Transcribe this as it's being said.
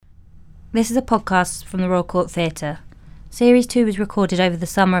This is a podcast from the Royal Court Theatre. Series 2 was recorded over the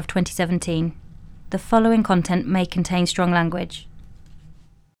summer of 2017. The following content may contain strong language.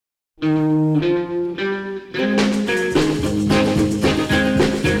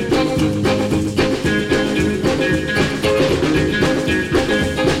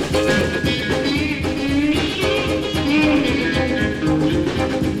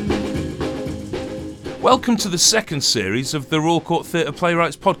 Welcome to the second series of the Royal Court Theatre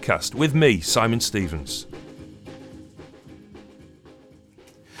Playwrights podcast with me, Simon Stevens.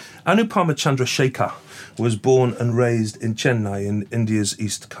 Anupama Chandrasekhar was born and raised in Chennai in India's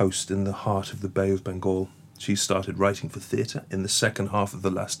east coast in the heart of the Bay of Bengal. She started writing for theatre in the second half of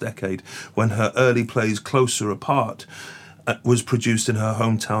the last decade when her early plays Closer Apart was produced in her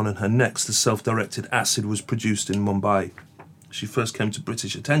hometown and her next, The Self-Directed Acid, was produced in Mumbai. She first came to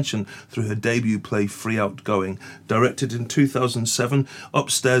British attention through her debut play Free Outgoing. Directed in 2007,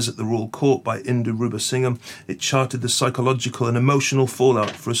 Upstairs at the Royal Court by Indu Rubasingham, it charted the psychological and emotional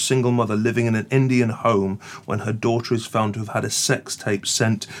fallout for a single mother living in an Indian home when her daughter is found to have had a sex tape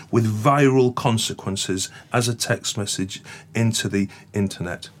sent with viral consequences as a text message into the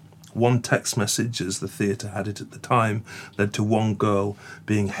internet. One text message, as the theatre had it at the time, led to one girl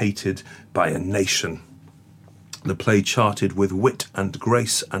being hated by a nation. The play charted with wit and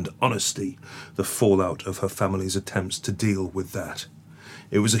grace and honesty the fallout of her family's attempts to deal with that.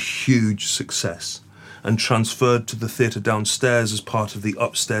 It was a huge success and transferred to the theatre downstairs as part of the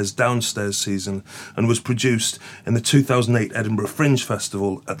Upstairs Downstairs season and was produced in the 2008 Edinburgh Fringe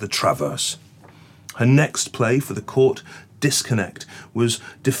Festival at the Traverse. Her next play for the court, Disconnect, was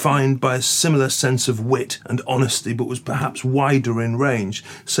defined by a similar sense of wit and honesty, but was perhaps wider in range.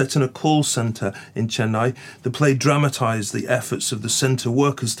 Set in a call centre in Chennai, the play dramatised the efforts of the centre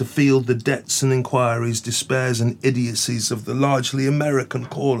workers to field the debts and inquiries, despairs and idiocies of the largely American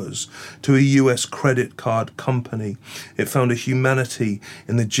callers to a US credit card company. It found a humanity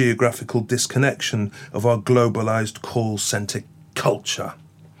in the geographical disconnection of our globalised call centre culture.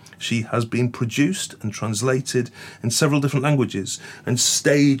 She has been produced and translated in several different languages and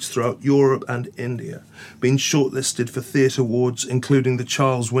staged throughout Europe and India, been shortlisted for theatre awards including the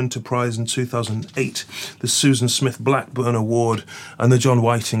Charles Winter Prize in 2008, the Susan Smith Blackburn Award and the John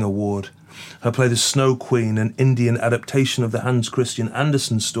Whiting Award. Her play The Snow Queen, an Indian adaptation of the Hans Christian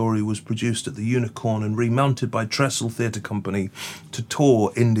Andersen story, was produced at the Unicorn and remounted by Trestle Theatre Company to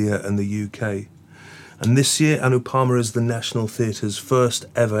tour India and the UK. And this year, Anupama is the National Theatre's first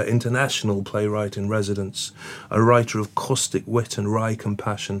ever international playwright in residence, a writer of caustic wit and wry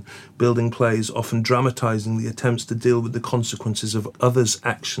compassion, building plays often dramatising the attempts to deal with the consequences of others'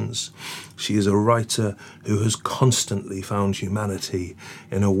 actions. She is a writer who has constantly found humanity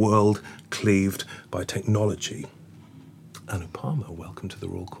in a world cleaved by technology. Anupama, welcome to the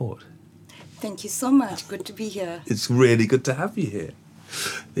Royal Court. Thank you so much. Good to be here. It's really good to have you here.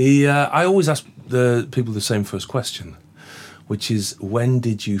 I always ask the people the same first question, which is, when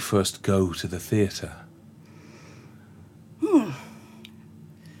did you first go to the theatre?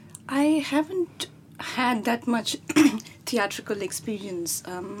 I haven't had that much theatrical experience,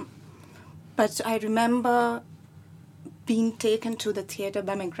 but I remember being taken to the theatre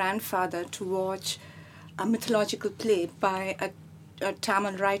by my grandfather to watch a mythological play by a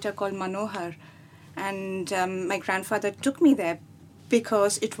Tamil writer called Manohar, and my grandfather took me there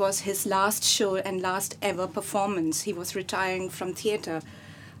because it was his last show and last ever performance. He was retiring from theatre.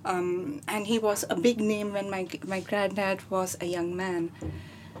 And he was a big name when my granddad was a young man.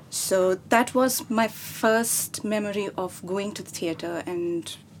 So that was my first memory of going to the theatre.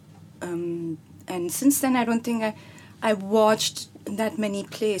 And since then, I don't think I watched that many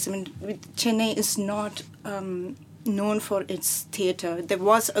plays. I mean, Chennai is not known for its theatre. There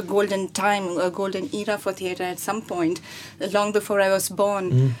was a golden time, a golden era for theatre at some point, long before I was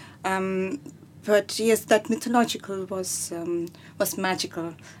born. But yes, that mythological was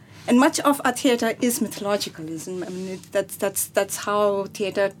magical, and much of our theatre is mythological. Isn't? I mean, that's how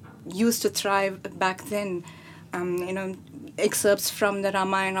theatre used to thrive back then. Excerpts from the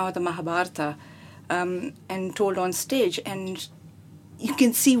Ramayana or the Mahabharata, and told on stage, and you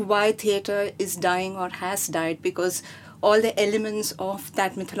can see why theatre is dying or has died, because all the elements of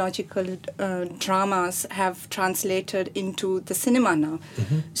that mythological dramas have translated into the cinema now.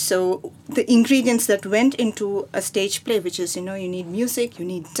 Mm-hmm. So the ingredients that went into a stage play, which is, you need music, you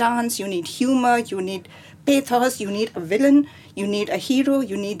need dance, you need humor, you need pathos, you need a villain, you need a hero,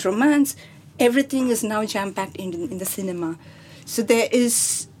 you need romance, everything is now jam-packed in the cinema. So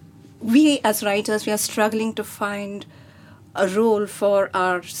we as writers, we are struggling to find a role for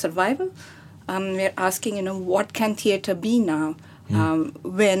our survival. We're asking, what can theatre be now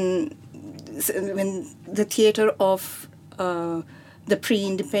when when the theatre of the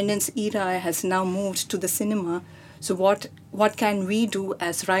pre-independence era has now moved to the cinema, so what can we do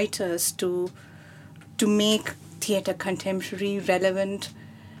as writers to make theatre contemporary, relevant,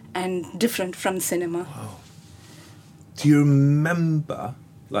 and different from cinema? Wow. Do you remember,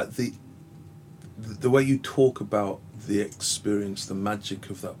 like, the way you talk about the experience, the magic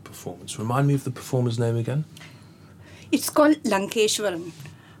of that performance? Remind me of the performer's name again. It's called Lankeshwaran.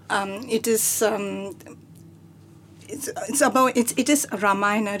 It is it is a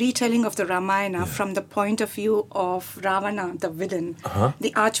Ramayana, retelling of the Ramayana from the point of view of Ravana, the villain,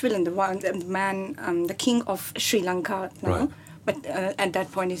 the arch-villain, the man, the king of Sri Lanka now. Right. But at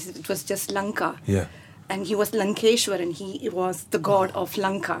that point, it was just Lanka. Yeah. And he was Lankeshwaran. He was the god of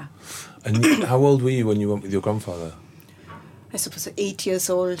Lanka. And how old were you when you went with your grandfather? I suppose 8 years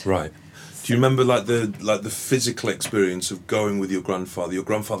old. Right. Do you remember like the physical experience of going with your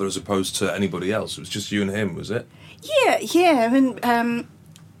grandfather as opposed to anybody else? It was just you and him, was it? Yeah. I mean,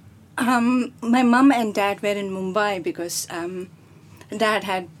 my mum and dad were in Mumbai because dad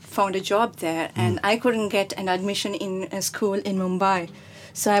had found a job there, and I couldn't get an admission in a school in Mumbai.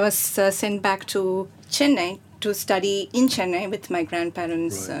 So I was sent back to Chennai to study in Chennai with my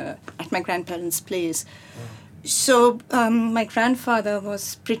grandparents, at my grandparents' place. So my grandfather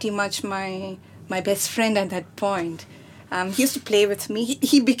was pretty much my best friend at that point. He used to play with me.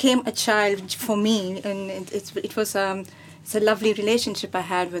 He became a child for me, and it's a lovely relationship I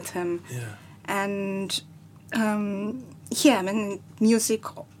had with him. Yeah. And I mean, music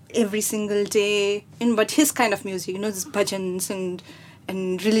every single day, but his kind of music, this bhajans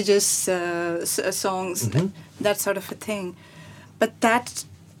and religious songs, that sort of a thing. But that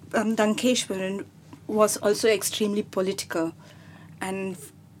Lankeshwaran was also extremely political, and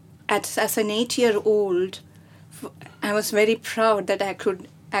as an 8-year-old, I was very proud that I could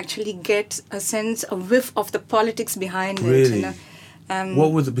actually get a whiff of the politics behind it. Really?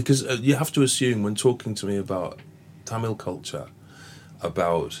 What were because you have to assume when talking to me about Tamil culture,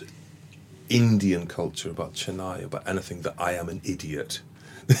 about Indian culture, about Chennai, about anything, that I am an idiot.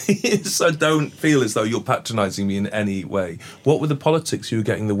 So don't feel as though you're patronising me in any way. What were the politics you were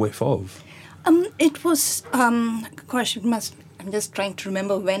getting the whiff of? It was, gosh, I'm just trying to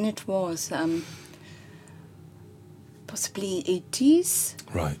remember when it was. Possibly 80s.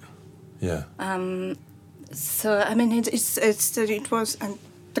 Right. Yeah. So I mean, it was,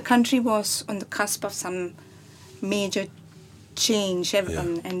 the country was on the cusp of some major change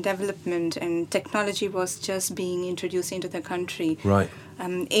and development, and technology was just being introduced into the country. Right.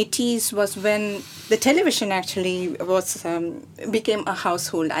 80s was when the television actually was became a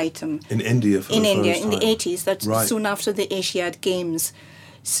household item in India. In the 80s. That's right. Soon after the Asiad Games.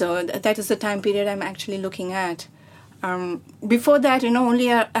 So that is the time period I'm actually looking at. Before that, only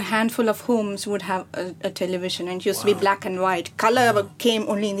a handful of homes would have a television, and it used to be black and white. Color came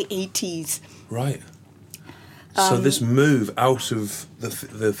only in the 80s. Right. So this move out of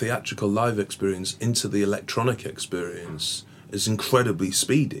the theatrical live experience into the electronic experience is incredibly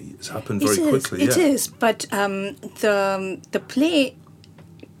speedy. It's happened very quickly. It is, but the play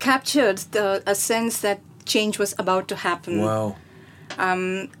captured a sense that change was about to happen. Wow.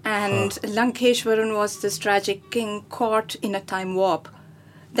 And Lankeshwaran was this tragic king caught in a time warp.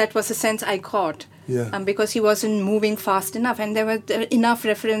 That was the sense I caught. Yeah. Because he wasn't moving fast enough, and there were enough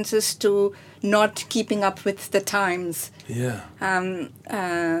references to not keeping up with the times. Yeah.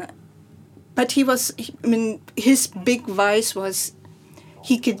 But his big vice was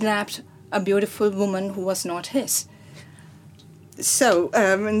he kidnapped a beautiful woman who was not his. So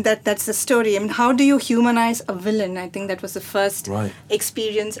that's the story. I mean, how do you humanize a villain? I think that was the first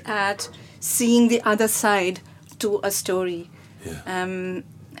experience at seeing the other side to a story. Yeah.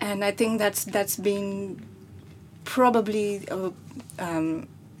 And I think that's been probably an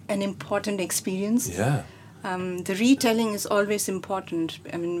important experience. Yeah. The retelling is always important.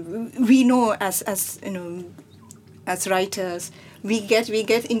 I mean, we know as writers, we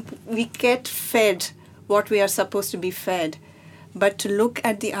get fed what we are supposed to be fed, but to look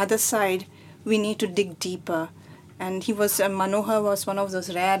at the other side, we need to dig deeper. And Manohar was one of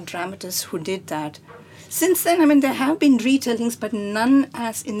those rare dramatists who did that. Since then, I mean, there have been retellings, but none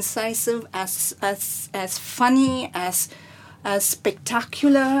as incisive, as funny, as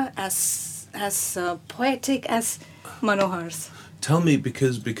spectacular, as poetic as Manohar's. Tell me,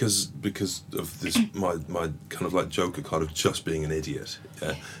 because of this, my kind of like Joker card of just being an idiot.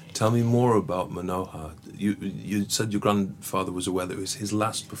 Yeah? Tell me more about Manohar. You said your grandfather was aware that it was his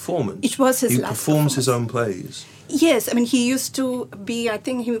last performance. It was his last performance. He performs his own plays. Yes, I mean, he used to be, I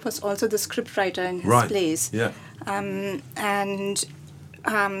think he was also the scriptwriter in his plays. Yeah. And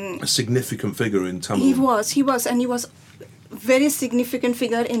a significant figure in Tamil. He was, and he was very significant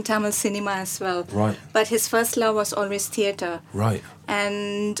figure in Tamil cinema as well. Right. But his first love was always theatre. Right.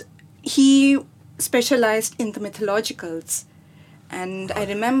 And he specialized in the mythologicals. And I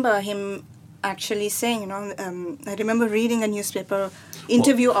remember him actually saying, I remember reading a newspaper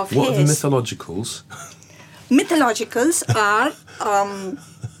interview of his. What are the mythologicals? Mythologicals are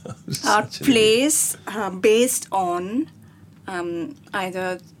plays based on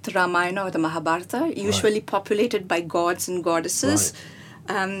either the Ramayana or the Mahabharata, usually populated by gods and goddesses.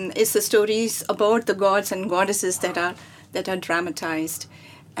 Right. It's the stories about the gods and goddesses that are dramatized,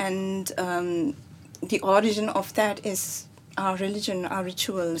 and the origin of that is our religion, our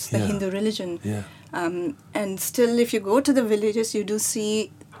rituals, the Hindu religion. Yeah. And still, if you go to the villages, you do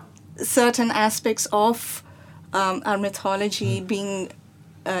see certain aspects of our mythology being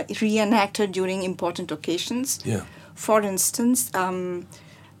reenacted during important occasions. Yeah. For instance,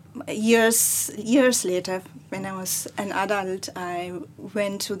 years later, when I was an adult, I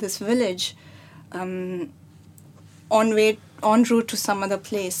went to this village en route to some other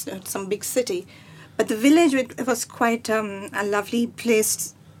place, some big city. But the village, it was quite a lovely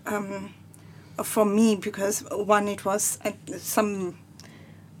place for me because, one, it was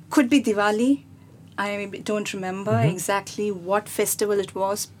could be Diwali. I don't remember exactly what festival it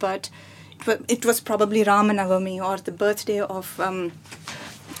was, but it was probably Ramanavami or the birthday of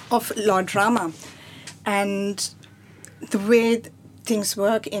Lord Rama. And the way things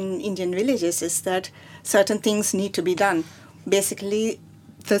work in Indian villages is that certain things need to be done. Basically,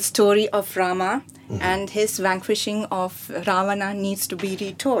 the story of Rama and his vanquishing of Ravana needs to be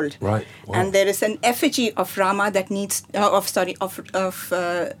retold. Right. Wow. And there is an effigy of Rama that needs of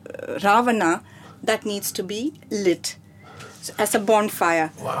Ravana that needs to be lit as a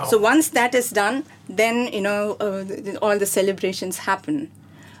bonfire. Wow. So once that is done, then all the celebrations happen.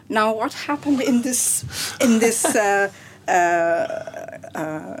 Now, what happened in this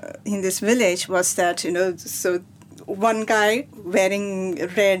village was that so one guy wearing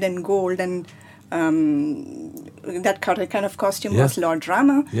red and gold and that kind of costume was Lord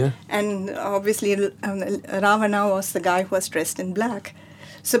Rama, and obviously Ravana was the guy who was dressed in black.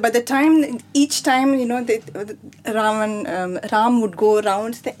 So by the time, each time, Ram would go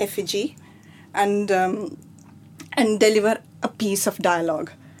around the effigy and deliver a piece of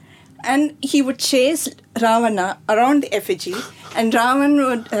dialogue. And he would chase Ravana around the effigy, and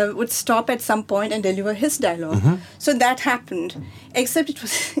Ravan would stop at some point and deliver his dialogue. So that happened. Except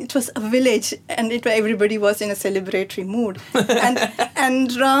it was a village, and everybody was in a celebratory mood.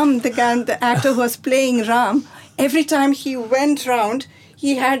 And Ram, the actor who was playing Ram, every time he went round,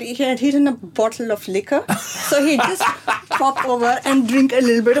 he had hidden a bottle of liquor, so he'd just pop over and drink a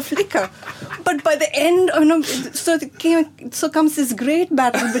little bit of liquor. But by the end, so comes this great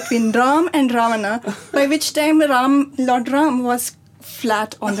battle between Ram and Ravana, by which time Lord Ram was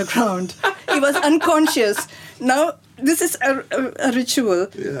flat on the ground. He was unconscious. Now, this is a ritual,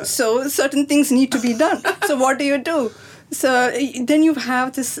 so certain things need to be done. So what do? So then you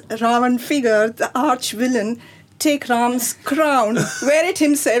have this Ravan figure, the arch villain, take Ram's crown, wear it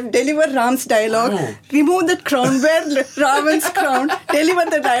himself, deliver Ram's dialogue, remove that crown, wear Ravan's crown, deliver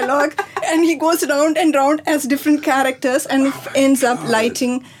the dialogue, and he goes round and round as different characters and ends up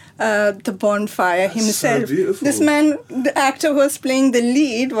lighting the bonfire himself. So beautiful. This man, the actor who was playing the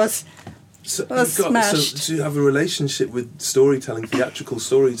lead, was smashed. So you have a relationship with storytelling, theatrical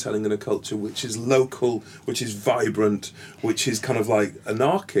storytelling in a culture which is local, which is vibrant, which is kind of like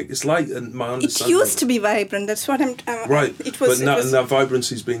anarchic. It's like my understanding. It used to be vibrant. That's what I'm. Right. But that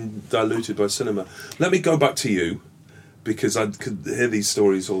vibrancy's been diluted by cinema. Let me go back to you, because I could hear these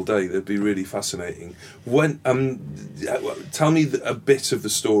stories all day. They'd be really fascinating. Tell me a bit of the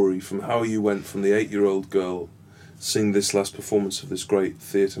story from how you went from the 8-year-old girl seeing this last performance of this great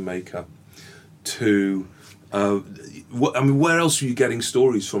theatre maker to where else were you getting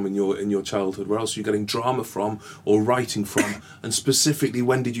stories from in your childhood? Where else were you getting drama from or writing from? And specifically,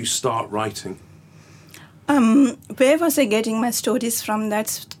 when did you start writing? Where was I getting my stories from?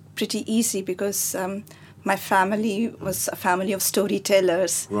 That's pretty easy because my family was a family of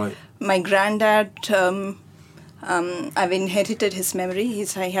storytellers. Right. My granddad, I've inherited his memory. He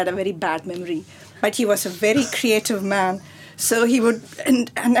had a very bad memory, but he was a very creative man. So he would,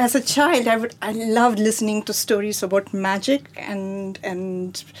 and as a child, I loved listening to stories about magic and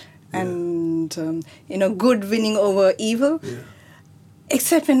good winning over evil. Yeah.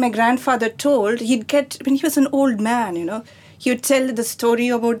 Except when my grandfather told, when he was an old man, he would tell the story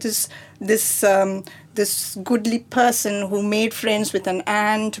about this goodly person who made friends with an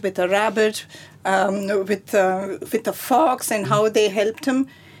ant, with a rabbit, with the fox and how they helped him.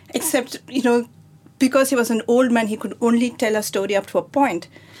 Except, because he was an old man, he could only tell a story up to a point.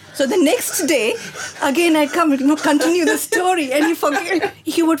 So the next day, again, I'd come, continue the story, and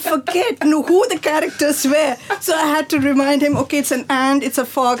he would forget, who the characters were. So I had to remind him, okay, it's an ant, it's a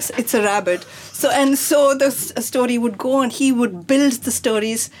fox, it's a rabbit. So the story would go on. He would build the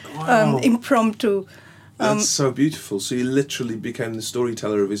stories impromptu. That's so beautiful. So you literally became the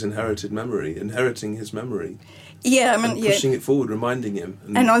storyteller of his inheriting his memory. Yeah, pushing it forward, reminding him.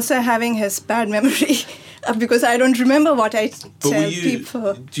 And also having his bad memory, because I don't remember what I tell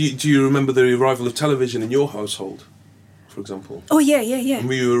people. Do you remember the arrival of television in your household, for example? Oh, yeah. And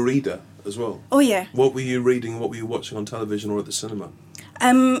were you a reader as well? Oh, yeah. What were you reading, what were you watching on television or at the cinema?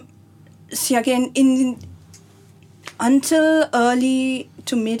 See, again, until early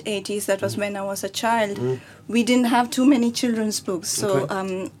to mid-80s, that was when I was a child, we didn't have too many children's books. So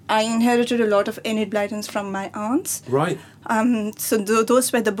I inherited a lot of Enid Blytons from my aunts. Right. So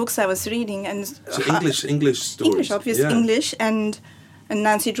those were the books I was reading. And so English stories. English, obviously, English, and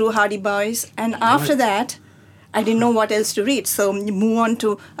Nancy Drew, Hardy Boys. And after that, I didn't know what else to read. So you move on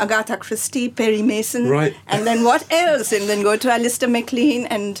to Agatha Christie, Perry Mason. Right. And then what else? And then go to Alistair MacLean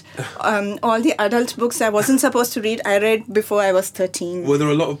and all the adult books I wasn't supposed to read. I read before I was 13. Were there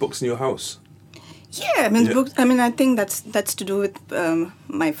a lot of books in your house? Yeah, books. I think that's to do with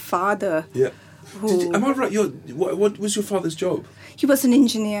my father. Yeah. Am I right? What was your father's job? He was an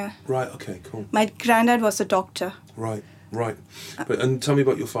engineer. Right. Okay. Cool. My granddad was a doctor. Right. And tell me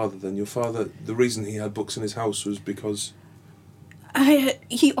about your father then. Your father, the reason he had books in his house was because...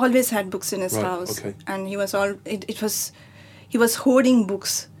 he always had books in his house. Okay. And he was he was hoarding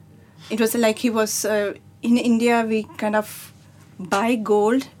books. It was like he was... in India, we kind of buy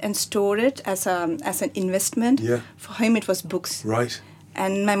gold and store it as an investment. Yeah. For him, it was books. Right.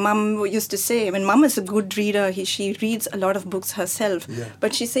 And my mum used to say, Mum is a good reader. She reads a lot of books herself. Yeah.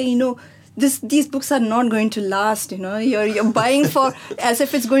 But she say, these books are not going to last. You're buying for as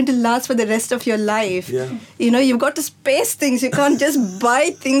if it's going to last for the rest of your life. Yeah. You've got to space things. You can't just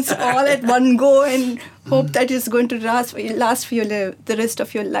buy things all at one go and hope that it's going to last for the rest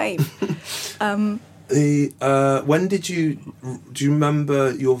of your life. When do you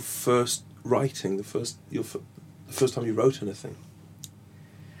remember your first writing? The first time you wrote anything?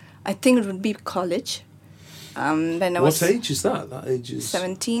 I think it would be college. When I What age is that? That age is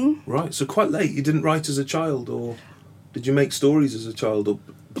 17. Right, so quite late. You didn't write as a child, or did you make stories as a child, or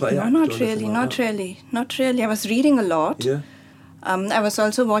play? No, not really. I was reading a lot. Yeah. I was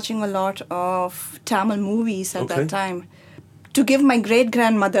also watching a lot of Tamil movies at that time, to give my great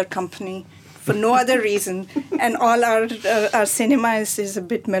grandmother company. For no other reason, and all our cinema is a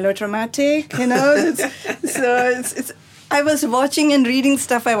bit melodramatic, I was watching and reading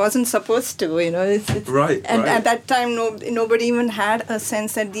stuff I wasn't supposed to, Right. And at that time, nobody even had a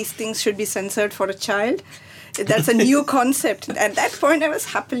sense that these things should be censored for a child. That's a new concept. At that point, I was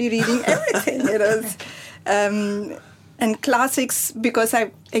happily reading everything, and classics, because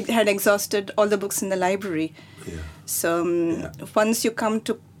I had exhausted all the books in the library. Yeah. So once you come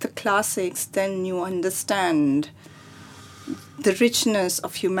to the classics, then you understand the richness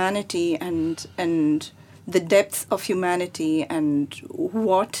of humanity and the depth of humanity, and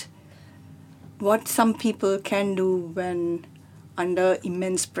what some people can do when under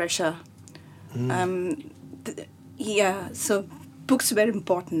immense pressure. So books were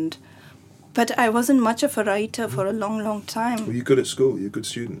important. But I wasn't much of a writer for a long, long time. Were you good at school? Were you a good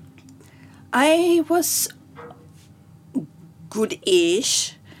student? I was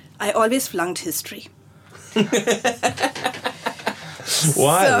good-ish. I always flunked history.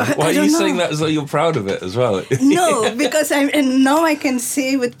 Why? So, Why are you saying that as though you're proud of it as well? No, because now I can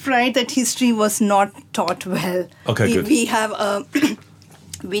say with pride that history was not taught well. Okay, good. We have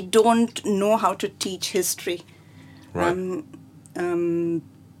we don't know how to teach history. Right.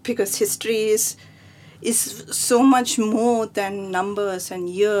 Because history is so much more than numbers and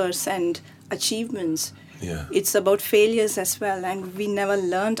years and achievements. Yeah. It's about failures as well, and we never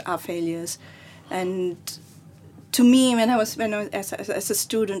learned our failures. And to me, when I was as a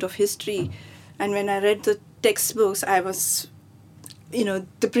student of history, and when I read the textbooks, I was,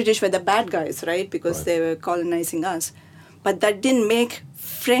 the British were the bad guys, right? Because they were colonizing us. But that didn't make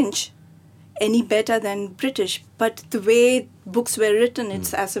French any better than British. But the way books were written,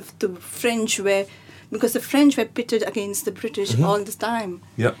 it's as if the French were, because the French were pitted against the British all the time.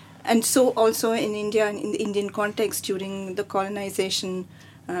 Yeah. And so also in India, and in the Indian context during the colonization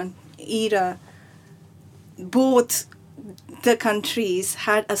era, both the countries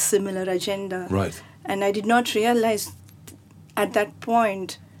had a similar agenda. Right. And I did not realize at that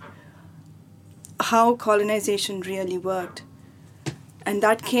point how colonization really worked. And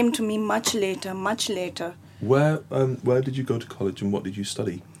that came to me much later. Where did you go to college and what did you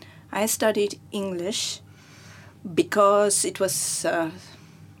study? I studied English because it was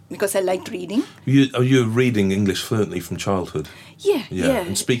because I liked reading. Are you reading English fluently from childhood? Yeah.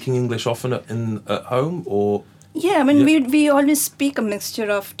 And speaking English often at home, or? Yeah, I mean, we always speak a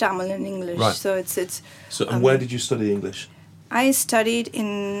mixture of Tamil and English. Right. So it's. So, and where did you study English? I studied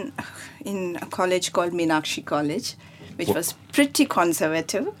in a college called Meenakshi College, which was pretty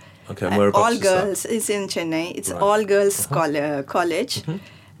conservative. Okay, and whereabouts all is girls. that? It's in Chennai. It's Right. all girls college,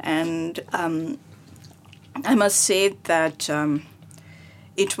 and I must say that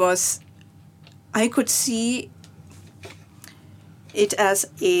it was. I could see it as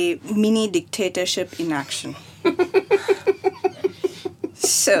a mini dictatorship in action.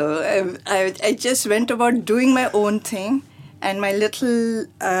 So I just went about doing my own thing, and my little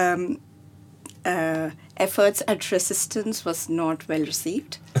efforts at resistance was not well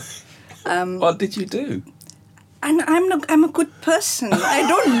received. What did you do? And I'm a good person. I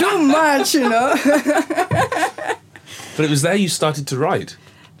don't do much, But it was there you started to write?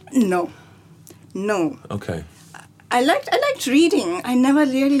 No. Okay. I liked reading. I never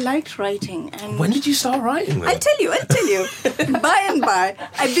really liked writing. And When did you start writing then? I'll tell you. By and by,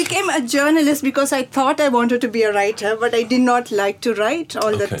 I became a journalist because I thought I wanted to be a writer, but I did not like to write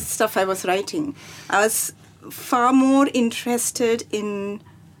all Okay. the stuff I was writing. I was far more interested in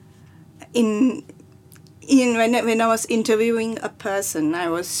when I was interviewing a person. I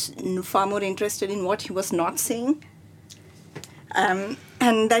was far more interested in what he was not saying.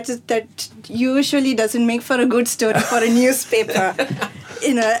 And that usually doesn't make for a good story for a newspaper,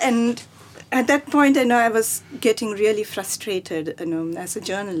 And at that point, I was getting really frustrated, as a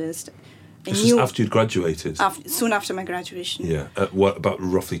journalist. This was after you'd graduated? Soon after my graduation. Yeah. At what, about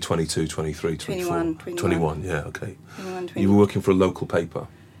roughly 22, 23, 24? 21, yeah, okay. 21. You were working for a local paper?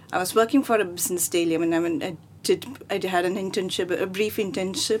 I was working for a business daily. I had an internship, a brief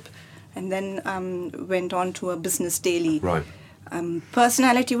internship, and then went on to a business daily. Right.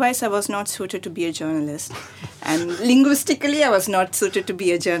 Personality-wise, I was not suited to be a journalist. And linguistically, I was not suited to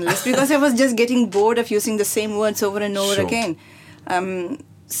be a journalist because I was just getting bored of using the same words over and over again. And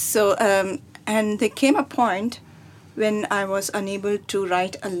there came a point when I was unable to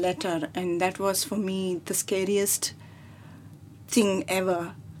write a letter, and that was for me the scariest thing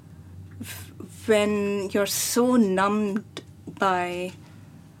ever. When you're so numbed by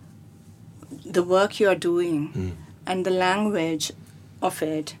the work you're doing and the language of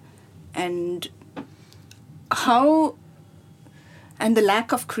it, and the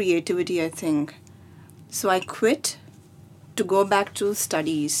lack of creativity, I think. So I quit to go back to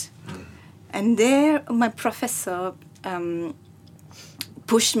studies. And there my professor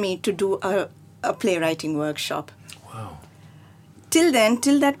pushed me to do a playwriting workshop. Wow. Till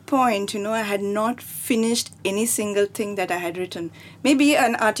that point, I had not finished any single thing that I had written. Maybe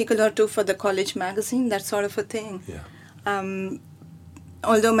an article or two for the college magazine, that sort of a thing. Yeah.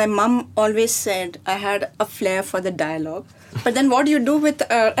 Although my mom always said I had a flair for the dialogue. But then what do you do with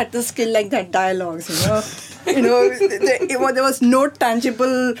at the skill like that, dialogues, there was no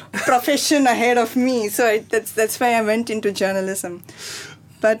tangible profession ahead of me. So that's why I went into journalism.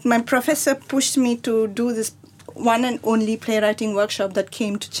 But my professor pushed me to do this one and only playwriting workshop that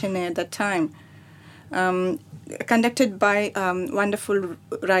came to Chennai at that time, conducted by a wonderful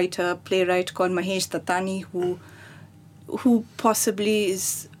playwright called Mahesh Dattani, who possibly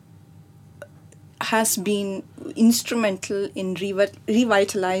has been instrumental in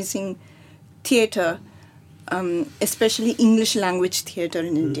revitalizing theatre, especially English language theatre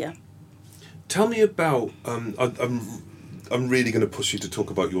in India. Tell me about. I'm really going to push you to talk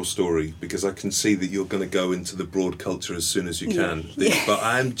about your story because I can see that you're going to go into the broad culture as soon as you can. Yeah. But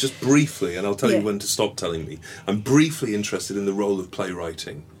I'm just briefly, and I'll tell you when to stop telling me. I'm briefly interested in the role of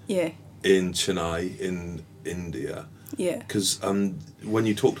playwriting. Yeah. In Chennai, in India. Yeah. Because when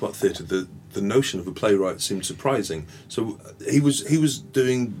you talked about theatre, the notion of a playwright seemed surprising. So he was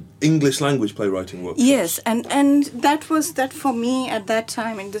doing English language playwriting workshops. Yes, and that was that for me at that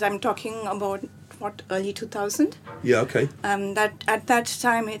time, and I'm talking about early 2000. Yeah. Okay. That at that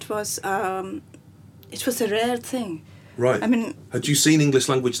time it was a rare thing. Right. I mean, had you seen English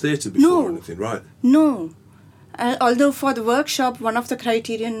language theatre before or anything? Right. No. Although for the workshop, one of the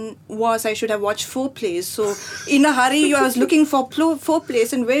criterion was I should have watched 4 plays. So in a hurry, I was looking for 4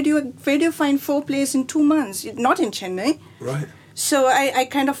 plays, and where do you find 4 plays in 2 months? Not in Chennai. Right. So I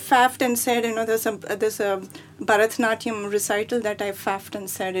kind of faffed and said, there's a Bharatanatyam recital that I faffed and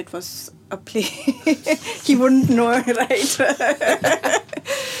said it was a play. He wouldn't know, right?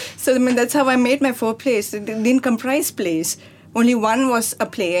 So that's how I made my 4 plays. It didn't comprise plays. Only one was a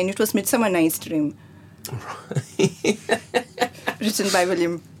play, and it was Midsummer Night's Dream. Written by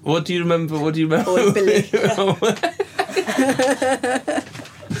William. What do you remember? Old Billy.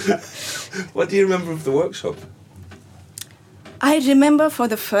 What do you remember of the workshop? I remember for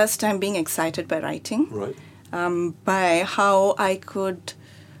the first time being excited by writing. Right. By how I could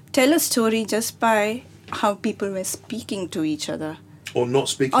tell a story just by how people were speaking to each other. Or not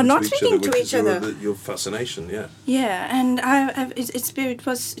speaking Or to not each speaking other. to each other. Your fascination, yeah. Yeah, and it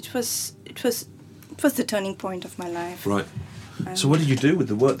was the turning point of my life. Right. So what did you do with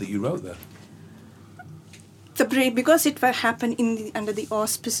the work that you wrote there? Because it happened under the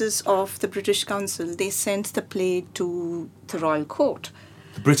auspices of the British Council, they sent the play to the Royal Court.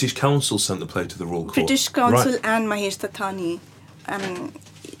 The British Council sent the play to the Royal Court. British Council Right. and Mahesh Tathani.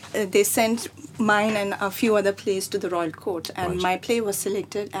 They sent mine and a few other plays to the Royal Court, and Right. my play was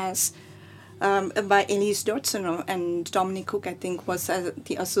selected as by Elise Dodson, and Dominic Cook, I think, was the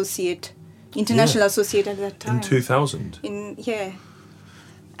international associate at that time. In 2000. Yeah.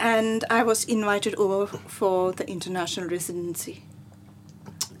 And I was invited over for the international residency.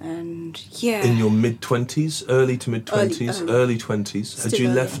 And yeah. In your mid-20s, early to mid-20s, early 20s. Had Still you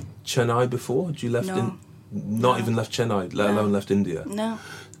early. left Chennai before? Had you left No. not No. even left Chennai, let No. alone left India? No.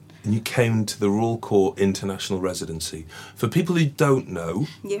 And you came to the Royal Court International Residency. For people who don't know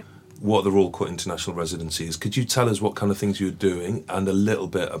Yeah. what the Royal Court International Residency is, could you tell us what kind of things you were doing and a little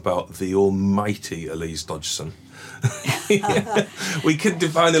bit about the almighty Elise Dodgson? We could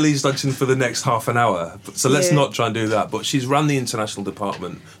define Elise Dodgson for the next half an hour, so let's Yeah. not try and do that. But she's run the international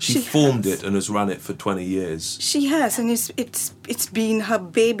department. She formed has. it and has run it for 20 years. She has, and it's been her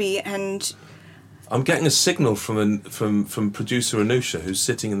baby, and I'm getting a signal from producer Anusha, who's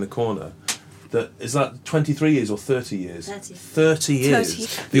sitting in the corner, that is that 23 years or 30 years? 30. 30 years.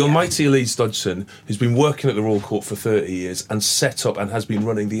 30, The yeah. almighty Elise Dodgson, who's been working at the Royal Court for 30 years and set up and has been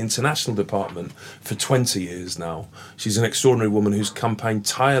running the international department for 20 years now. She's an extraordinary woman who's campaigned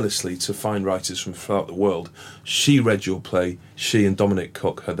tirelessly to find writers from throughout the world. She read your play. She and Dominic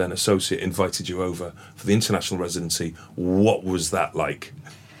Cook, her then associate, invited you over for the international residency. What was that like?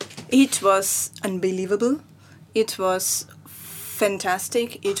 it was unbelievable. It was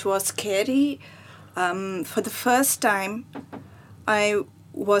fantastic. It was scary. For the first time, I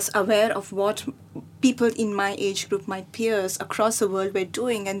was aware of what people in my age group, my peers across the world were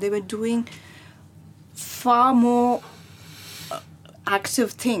doing, and they were doing far more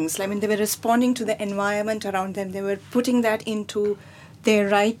active things. I mean, they were responding to the environment around them. They were putting that into their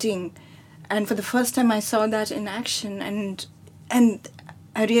writing. And for the first time, I saw that in action, and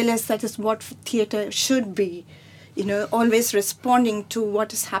I realized that is what theatre should be. You know, always responding to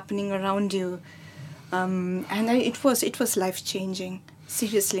what is happening around you. It was life-changing.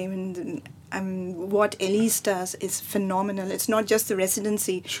 Seriously, what Elise does is phenomenal. It's not just the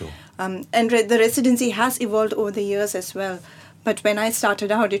residency. Sure. The residency has evolved over the years as well. But when I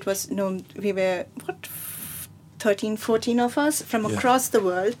started out, it was, we were, 13, 14 of us from across the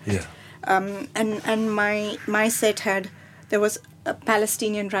world. Yeah. And my set there was a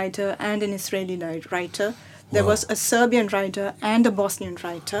Palestinian writer and an Israeli writer. There was a Serbian writer and a Bosnian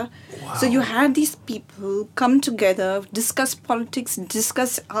writer. Wow. So you had these people come together, discuss politics,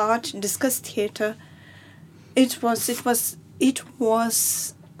 discuss art, discuss theatre. It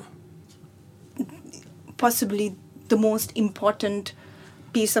was possibly the most important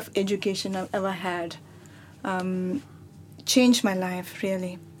piece of education I've ever had. Changed my life,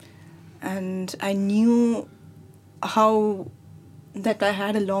 really. And I knew that I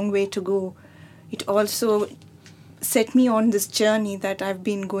had a long way to go. It also set me on this journey that I've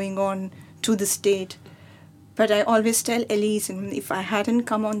been going on to this date. But I always tell Elise, if I hadn't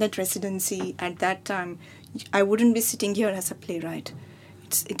come on that residency at that time, I wouldn't be sitting here as a playwright.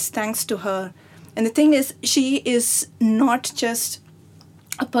 It's thanks to her. And the thing is, she is not just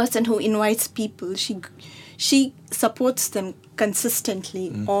a person who invites people. She supports them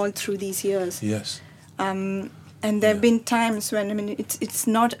consistently all through these years. Yes. And there have been times when, it's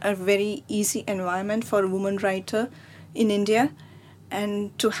not a very easy environment for a woman writer in India.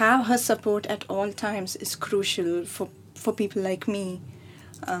 And to have her support at all times is crucial for people like me.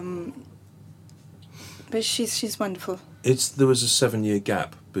 But she's wonderful. There was a 7-year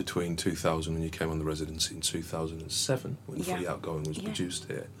gap between 2000 when you came on the residency and 2007 when Free Outgoing was produced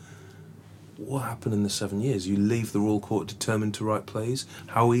here. What happened in the 7 years? You leave the Royal Court determined to write plays?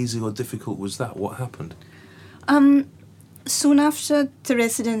 How easy or difficult was that? What happened? Soon after the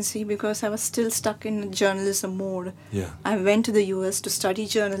residency, because I was still stuck in journalism mode, I went to the US to study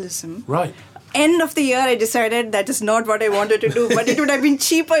journalism. Right. end of the year, I decided that is not what I wanted to do. But it would have been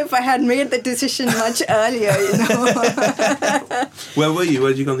cheaper if I had made the decision much earlier, you know. Where were you?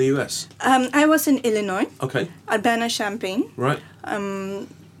 Where did you go in the US? I was in Illinois, Okay, Urbana-Champaign. right.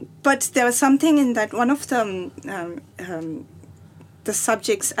 But there was something in that. One of the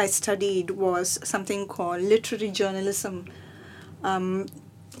subjects I studied was something called literary journalism, and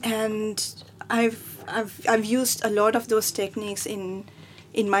I've used a lot of those techniques in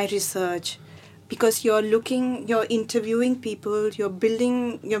my research, because you're interviewing people,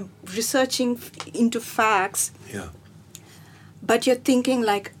 you're researching into facts, Yeah. but you're thinking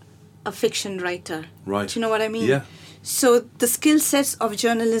like a fiction writer. Right. Do you know what I mean? Yeah. So the skill sets of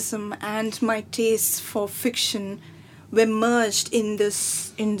journalism and my tastes for fiction were merged in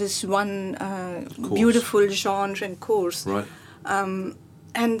this one beautiful genre and course. Right.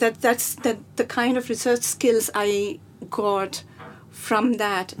 And that's the kind of research skills I got from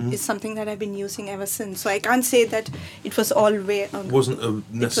that is something that I've been using ever since. So I can't say that it was all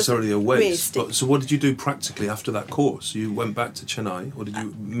Wasn't necessarily a waste. But, so what did you do practically after that course? You went back to Chennai, or did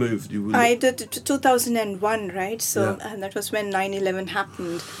you move? I did 2001, right? So Yeah. that was when 9/11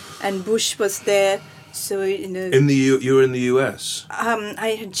 happened, and Bush was there. So you were in the US.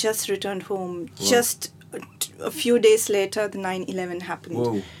 I had just returned home. Just a few days later, the 9/11 happened.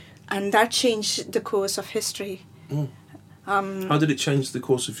 Whoa. And that changed the course of history. How did it change the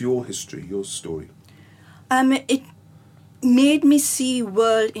course of your history, your story? It made me see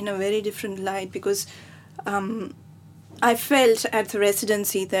world in a very different light, because I felt at the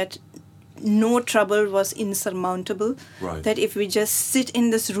residency that no trouble was insurmountable. Right. That if we just sit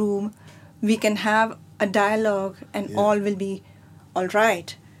in this room, we can have a dialogue and all will be all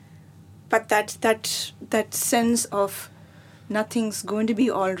right. But that sense of nothing's going to be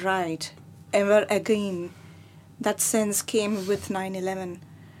all right ever again, that sense came with 9/11.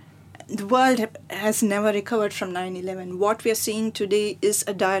 The world has never recovered from 9/11. What we are seeing today is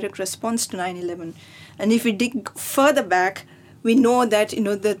a direct response to 9/11. And if we dig further back, we know that, you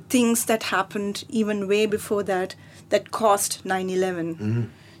know, the things that happened even way before that caused 9/11. Mm-hmm.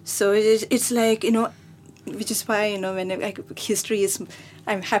 So it's like, you know, which is why, you know, when history is,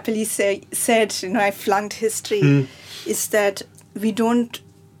 I'm happily said, you know, I flunked history, is that we don't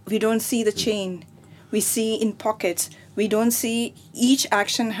see the chain. We see in pockets. We don't see each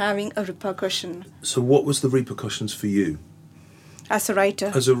action having a repercussion. So what was the repercussions for you? As a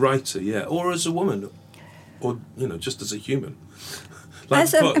writer. As a writer, yeah. Or as a woman. Or, you know, just as a human.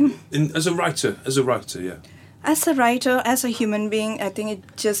 As a writer, yeah. As a writer, as a human being, I think it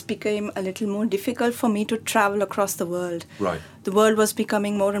just became a little more difficult for me to travel across the world. Right. The world was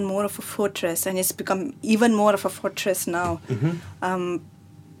becoming more and more of a fortress, and it's become even more of a fortress now. Mm-hmm.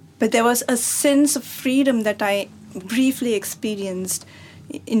 But there was a sense of freedom that I briefly experienced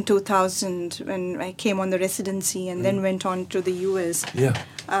in 2000 when I came on the residency and then went on to the US. Yeah.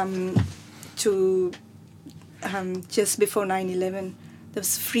 Just before 9/11. There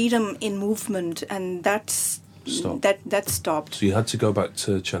was freedom in movement, and that stopped. So you had to go back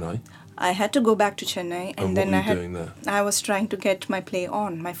to Chennai. I had to go back to Chennai, and then what were you doing there? I was trying to get my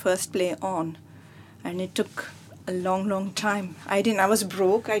first play on, and it took a long time. I was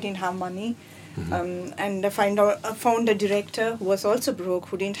broke. I didn't have money, and I found a director who was also broke,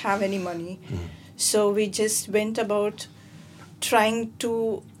 who didn't have any money. So we just went about trying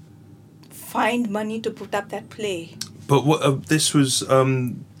to find money to put up that play. But what this was?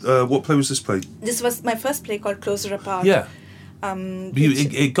 What play was this play? This was my first play called Closer Apart. Yeah.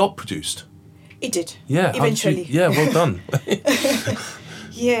 It got produced. It did. Yeah. Eventually. Yeah. Well done.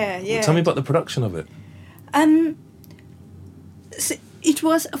 Yeah. Well, tell me about the production of it. It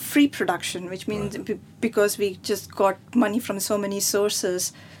was a free production, which means because we just got money from so many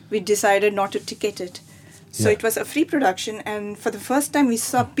sources, we decided not to ticket it. So it was a free production, and for the first time we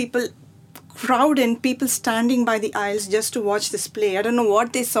saw crowd and people standing by the aisles just to watch this play. I don't know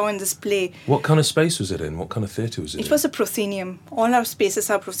what they saw in this play. What kind of space was it in? What kind of theatre was it in? It was a proscenium. All our spaces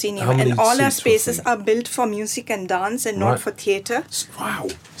are proscenium. How many and all our seats spaces roughly? are built for music and dance and not for theatre. Wow.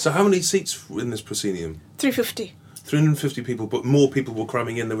 So how many seats in this proscenium? 350. 350 people, but more people were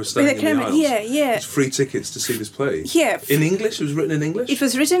cramming in. They were standing in the aisles. Yeah. It's free tickets to see this play. Yeah. In English? It was written in English? It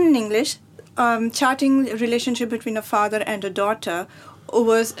was written in English, charting the relationship between a father and a daughter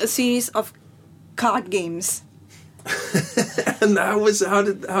over a series of card games. And how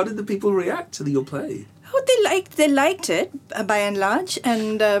did the people react to your play? Oh, they liked it by and large,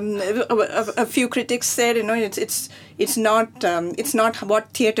 and a few critics said, you know, it's not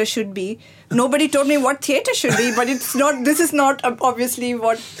what theatre should be. Nobody told me what theatre should be, but it's not. This is not obviously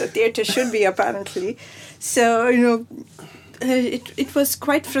what the theatre should be, apparently. So, you know, it was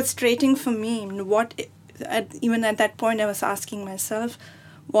quite frustrating for me. Even at that point, I was asking myself,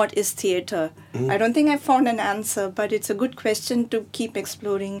 what is theatre? I don't think I found an answer, but it's a good question to keep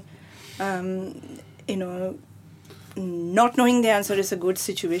exploring. Not knowing the answer is a good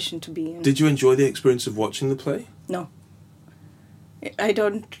situation to be in. Did you enjoy the experience of watching the play? No. I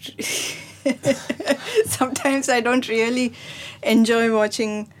don't. Sometimes I don't really enjoy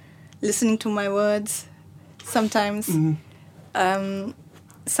listening to my words. Sometimes. Sometimes.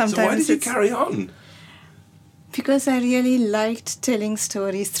 So why did you carry on? Because I really liked telling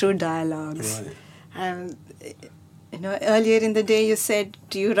stories through dialogues. Right. Earlier in the day you said,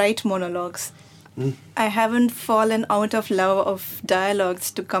 do you write monologues? I haven't fallen out of love of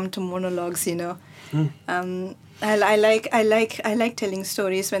dialogues to come to monologues, I like telling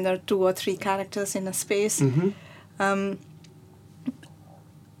stories when there are 2 or 3 characters in a space.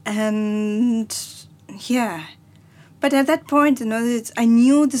 But at that point, I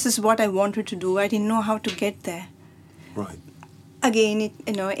knew this is what I wanted to do. I didn't know how to get there. Right. Again,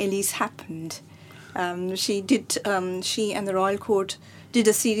 Elise happened. She and the Royal Court did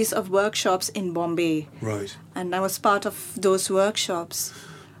a series of workshops in Bombay. Right. And I was part of those workshops.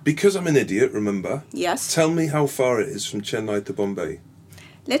 Because I'm an idiot, remember? Yes. Tell me how far it is from Chennai to Bombay.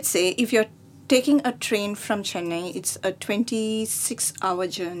 Let's say if you're taking a train from Chennai, it's a 26-hour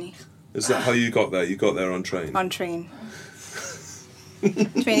journey. Is that how you got there? You got there on train? On train.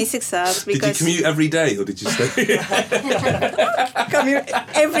 26 hours. Because did you commute every day or did you stay? Commute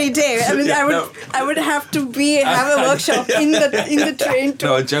every day. I mean, Yeah, I would have to have a workshop in the train.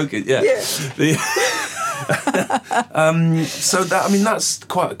 No, I'm joking. Yeah. So that's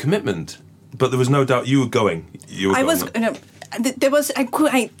quite a commitment. But there was no doubt you were going.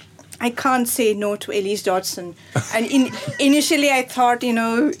 I can't say no to Elise Dodson. And initially I thought,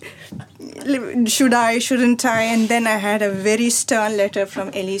 should I, shouldn't I? And then I had a very stern letter from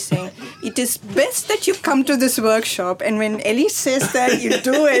Elise saying, it is best that you come to this workshop. And when Elise says that, you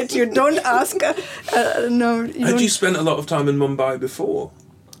do it. You don't ask her. Had you spent a lot of time in Mumbai before?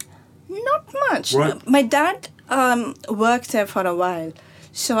 Not much. Right. My dad worked there for a while.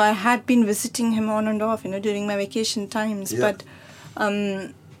 So I had been visiting him on and off, during my vacation times. Yeah. But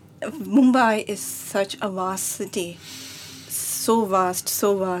Mumbai is such a vast city. So vast.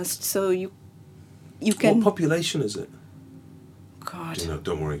 So you can... What population is it? God.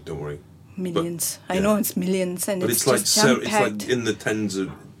 Don't worry. Millions. But, I know it's millions, and but it's like just jam-packed. it's like in the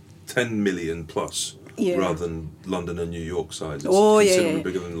 10 million plus, rather than London and New York size. It's considerably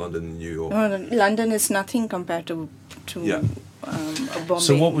bigger than London and New York. No, London is nothing compared to Bombay.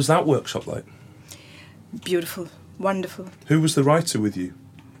 So what was that workshop like? Beautiful, wonderful. Who was the writer with you?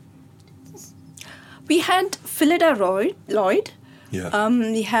 We had Phyllida Lloyd. Yeah.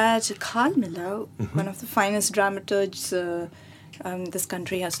 We had Carl Miller, one of the finest dramaturgs this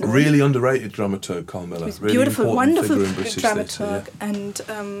country has known. A really underrated dramaturg, Carl Miller. He's really beautiful, wonderful figure in British dramaturg. theatre,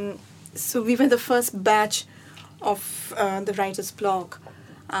 And so we were the first batch of the writer's block.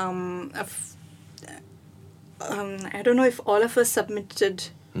 I don't know if all of us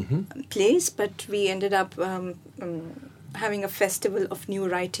submitted plays, but we ended up having a festival of new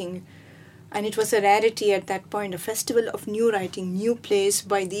writing. And it was a rarity at that point, a festival of new writing, new plays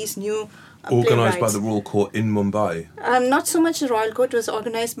by these new Organised by playwrights. the Royal Court in Mumbai. Not so much the Royal Court, it was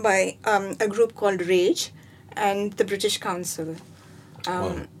organised by a group called RAGE and the British Council.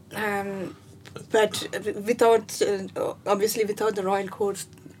 Wow. But without, obviously without the Royal Court,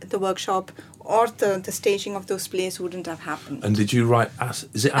 the workshop or the staging of those plays wouldn't have happened. And did you write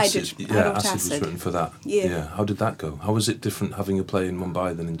Is it Acid? I did. Yeah, I wrote Acid was Acid. written for that. Yeah. How did that go? How was it different having a play in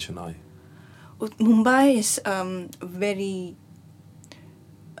Mumbai than in Chennai? Mumbai is very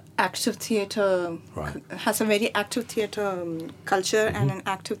active theatre, Right. has a very active theatre culture and an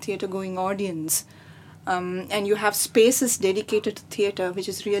active theatre going audience. And you have spaces dedicated to theatre, which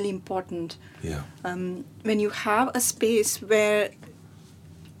is really important. Yeah. When you have a space where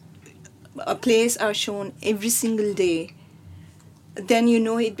plays are shown every single day, then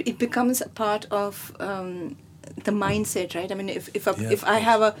it becomes a part of the mindset, right? I mean, if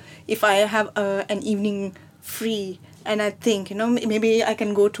I have an evening free and I think maybe I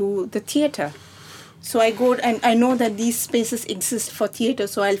can go to the theatre, so I go and I know that these spaces exist for theatre,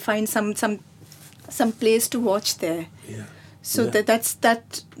 so I'll find some place to watch there. Yeah. So Yeah.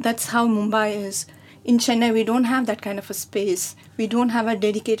 that's how Mumbai is. In Chennai, we don't have that kind of a space. We don't have a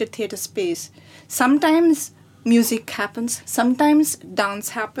dedicated theatre space. Sometimes music happens. Sometimes dance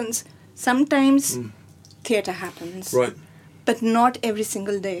happens. Sometimes theatre happens. Right. But not every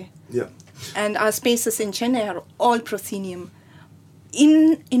single day. Yeah. And our spaces in Chennai are all proscenium.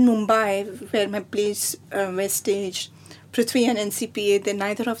 In Mumbai, where my plays were staged, Prithvi and NCPA, they're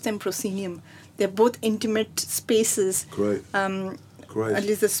neither of them proscenium. They're both intimate spaces. Great. Great. At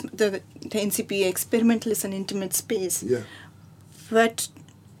least the NCPA experimental is an intimate space. Yeah. But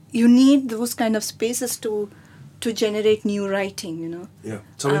you need those kind of spaces to generate new writing, you know. Yeah.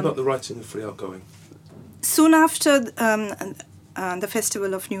 Tell me about the writing of Free Outgoing. Soon after the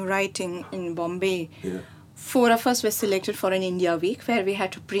Festival of New Writing in Bombay, Yeah. 4 of us were selected for an India week where we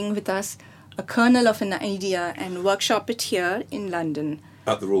had to bring with us a kernel of an idea and workshop it here in London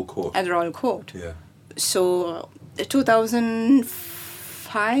At the Royal Court. at the Royal Court. Yeah. So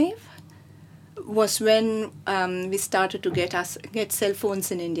 2005 was when we started to get cell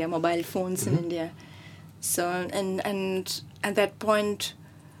phones in India, mobile phones in India. So and at that point,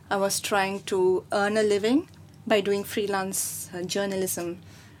 I was trying to earn a living by doing freelance journalism,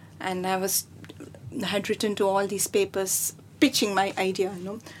 and I had written to all these papers pitching my idea.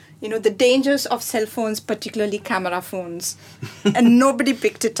 You know the dangers of cell phones, particularly camera phones, and nobody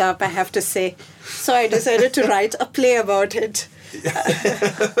picked it up. I have to say, so I decided to write a play about it.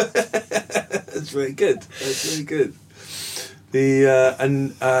 That's very good. That's very good.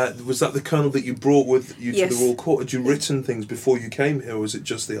 Was that the kernel that you brought with you Yes. to the Royal Court? Had you written things before you came here, or was it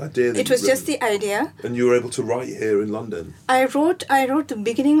just the idea? It was just the idea. And you were able to write here in London. I wrote the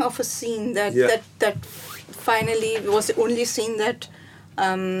beginning of a scene that finally was the only scene that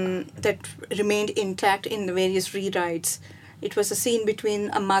remained intact in the various rewrites. It was a scene between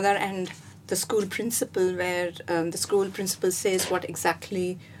a mother and the school principal, where the school principal says what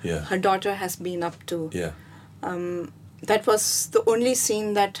exactly her daughter has been up to. Yeah. That was the only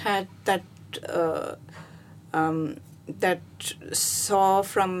scene that had that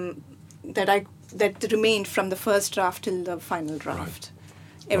remained from the first draft till the final draft.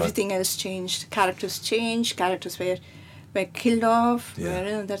 Right. Everything else changed. Characters changed. Characters were killed off.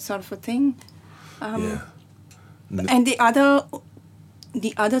 That sort of a thing. And the other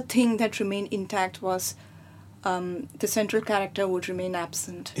thing that remained intact was the central character would remain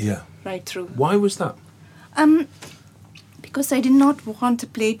absent. Yeah. Right through. Why was that? Because I did not want the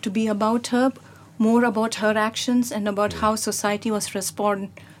play to be about her, more about her actions and about how society was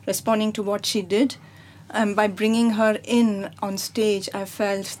responding to what she did. By bringing her in on stage, I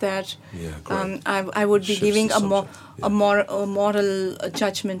felt that I would be giving a moral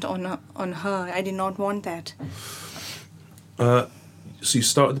judgment on her. I did not want that. So you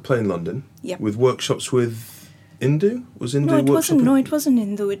started the play in London with workshops with Indu? Was Indu it wasn't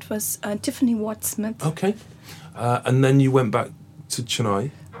Indu. It was Tiffany Watt-Smith. Okay. And then you went back to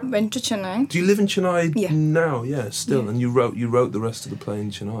Chennai. Went to Chennai. Do you live in Chennai now? Yeah, still. Yeah. And you wrote the rest of the play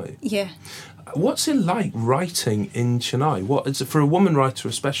in Chennai. Yeah. What's it like writing in Chennai? For a woman writer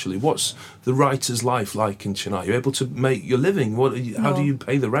especially? What's the writer's life like in Chennai? You're able to make your living. How do you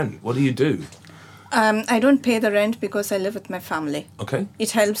pay the rent? What do you do? I don't pay the rent because I live with my family. Okay.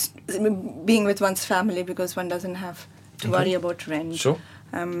 It helps being with one's family because one doesn't have to worry about rent. Sure.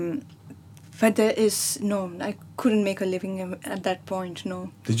 But there is I couldn't make a living at that point.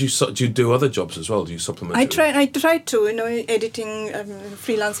 No. Do you do other jobs as well? Do you supplement? I tried to, editing,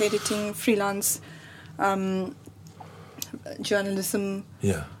 freelance editing, freelance journalism.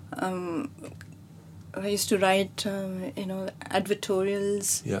 Yeah. I used to write,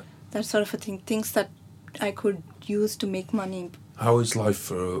 advertorials. Yeah. That sort of a thing. Things that I could use to make money. How is life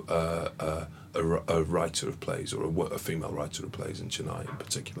for a writer of plays, or a female writer of plays in Chennai in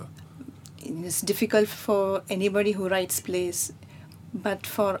particular? It's difficult for anybody who writes plays, but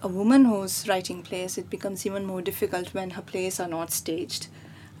for a woman who's writing plays, it becomes even more difficult when her plays are not staged.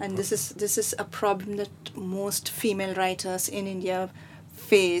 And this is a problem that most female writers in India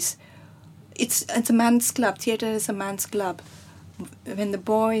face. It's a man's club. Theatre is a man's club. When the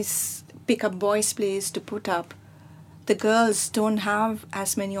boys pick up boys' plays to put up, the girls don't have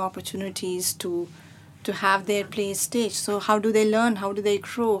as many opportunities to have their plays staged. So how do they learn? How do they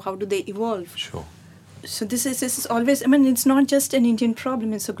grow? How do they evolve? Sure. So this is always, it's not just an Indian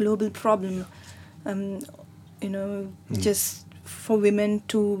problem, it's a global problem. Just for women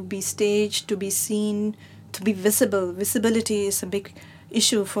to be staged, to be seen, to be visible. Visibility is a big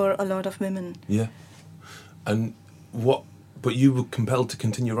issue for a lot of women. Yeah. And but you were compelled to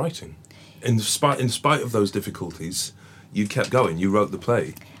continue writing. In spite of those difficulties, you kept going. You wrote the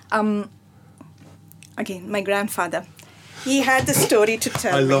play. Again, my grandfather. He had the story to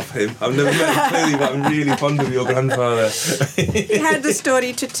tell. I love him. I've never met him clearly, but I'm really fond of your grandfather. He had the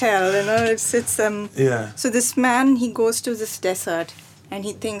story to tell, Yeah. So this man, he goes to this desert and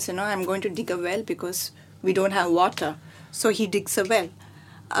he thinks, I'm going to dig a well because we don't have water. So he digs a well.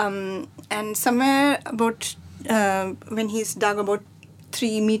 And somewhere about, when he's dug about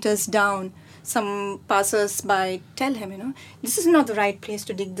 3 meters down, some passers-by tell him, this is not the right place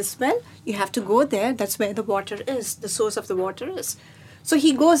to dig this well. You have to go there. That's where the water is, the source of the water is. So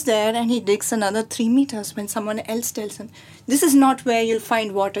he goes there and he digs another 3 meters when someone else tells him, this is not where you'll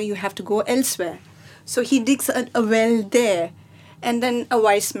find water. You have to go elsewhere. So he digs a well there. And then a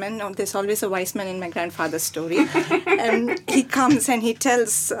wise man, there's always a wise man in my grandfather's story, and he comes and he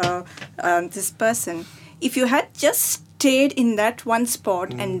tells this person, if you had just stayed in that one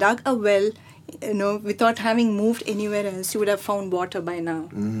spot and dug a well, without having moved anywhere else, you would have found water by now.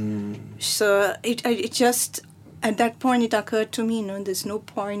 So it just, at that point, it occurred to me, there's no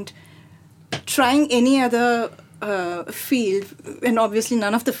point trying any other field, and obviously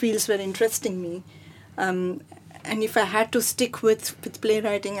none of the fields were interesting me. And if I had to stick with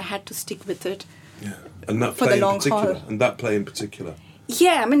playwriting, I had to stick with it. Yeah, and that for play the long in particular, haul. and that play in particular.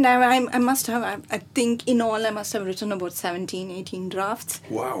 Yeah, I mean, I must have, I think in all, I must have written about 17, 18 drafts.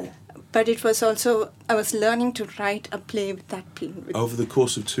 Wow. But it was also, I was learning to write a play with that play. Over the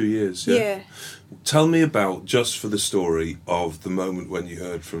course of 2 years, yeah? Yeah. Tell me about, just for the story, of the moment when you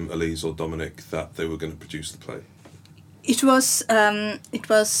heard from Elise or Dominic that they were going to produce the play. It was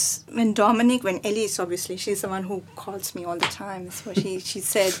when Elise, obviously, she's the one who calls me all the time. So she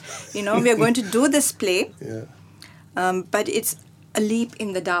said, we are going to do this play, but it's a leap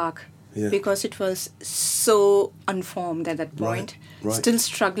in the dark because it was so unformed at that point. Right. Still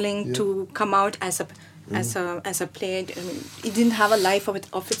struggling to come out as a play. I mean, it didn't have a life of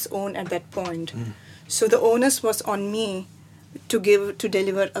its own at that point. So the onus was on me to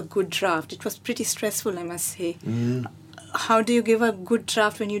deliver a good draft. It was pretty stressful, I must say. How do you give a good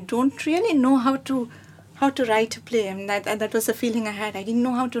draft when you don't really know how to write a play? I mean, that was the feeling I had. I didn't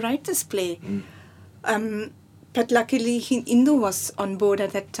know how to write this play. But luckily, Indu was on board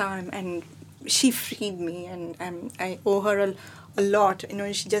at that time, and she freed me, and I owe her a lot.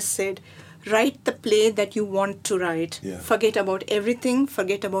 She just said, write the play that you want to write. Yeah. Forget about everything,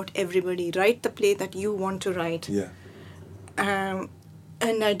 forget about everybody. Write the play that you want to write. Yeah. And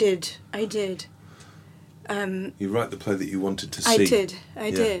I did. You write the play that you wanted to see.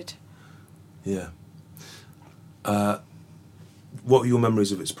 I did. Yeah. What were your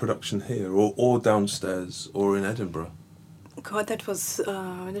memories of its production here, or downstairs, or in Edinburgh? God, that was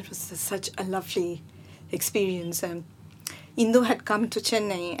such a lovely experience. Indu had come to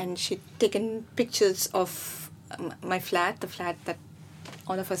Chennai and she'd taken pictures of my flat, the flat that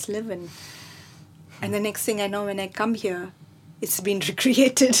all of us live in. And the next thing I know, when I come here, it's been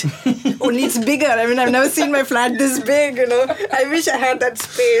recreated. Only it's bigger. I mean, I've never seen my flat this big, I wish I had that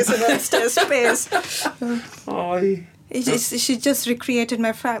space, upstairs space. She just recreated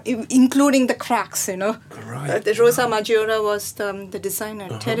my flat, including the cracks, Right. Rosa Maggiora was the designer,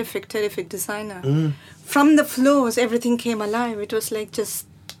 terrific designer. From the floors, everything came alive. It was like just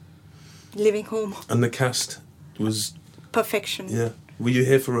living home. And the cast was... Perfection. Yeah. Were you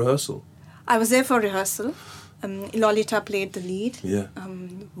here for rehearsal? I was there for rehearsal. Lolita played the lead. Yeah.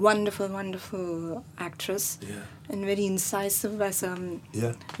 Wonderful actress. Yeah. And very incisive as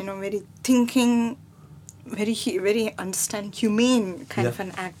very thinking, very understanding, humane kind of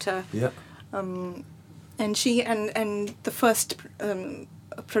an actor. Yeah. And she and the first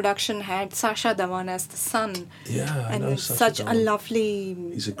production had Sasha Dhawan as the son. Yeah, I and know it's Sacha such Dhawan. a lovely.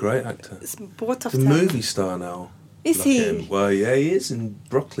 He's a great actor. Both of The them. movie star now. Is Look he? at him. Well, yeah, he is in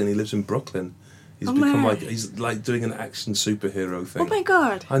Brooklyn. He lives in Brooklyn. He's become my. he's like doing an action superhero thing. Oh my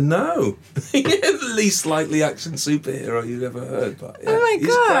God! I know. The least likely action superhero you've ever heard. But yeah, Oh my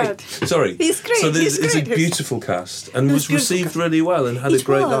he's God. Great. Sorry. He's great, So he's it's a great. beautiful cast and It was was beautiful received cast. really well and had a It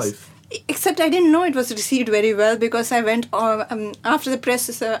great was. life. Except I didn't know it was received very well because I went after the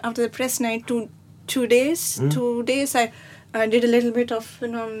press night 2 days. 2 days I did a little bit of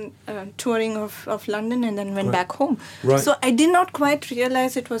touring of London and then went back home. Right. So I did not quite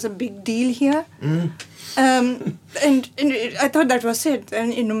realize it was a big deal here. And I thought that was it.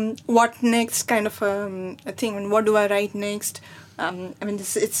 And what next kind of a thing, and what do I write next? I mean,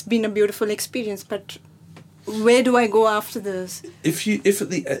 it's been a beautiful experience, but where do I go after this? If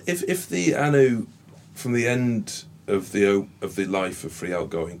the Anu from the end of the life of Free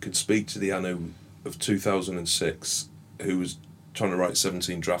Outgoing could speak to the Anu of 2006, who was trying to write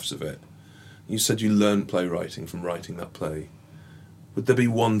 17 drafts of it, you said you learned playwriting from writing that play. Would there be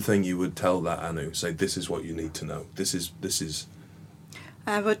one thing you would tell that Anu? Say, this is what you need to know. This is.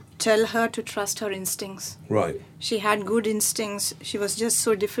 I would tell her to trust her instincts. Right. She had good instincts. She was just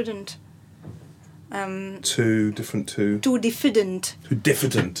so diffident. Too diffident. Too diffident. Too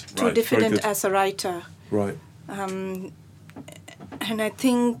diffident. Too Right. diffident Very good. as a writer. Right. And I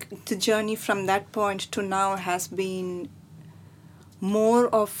think the journey from that point to now has been more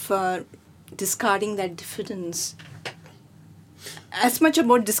of discarding that diffidence. As much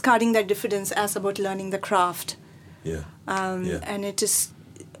about discarding that diffidence as about learning the craft. Yeah. And it is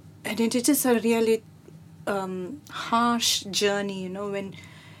a really harsh journey,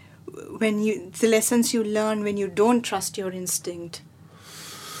 when you the lessons you learn when you don't trust your instinct.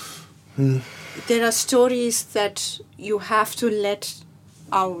 There are stories that you have to let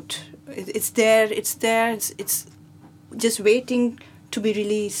out. It's there. It's just waiting to be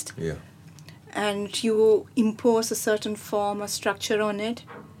released. Yeah. And you impose a certain form or structure on it,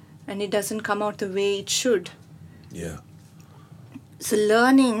 and it doesn't come out the way it should. Yeah. So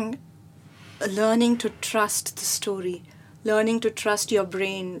learning to trust the story, learning to trust your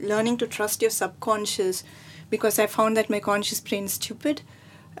brain, learning to trust your subconscious, because I found that my conscious brain is stupid.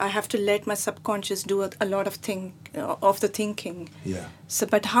 I have to let my subconscious do a lot of the thinking. Yeah. So,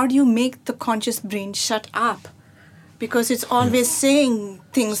 but how do you make the conscious brain shut up? Because it's always saying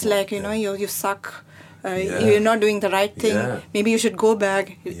things like, you suck, you're not doing the right thing, maybe you should go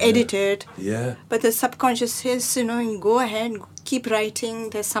back, edit it. Yeah. But the subconscious says, go ahead, keep writing,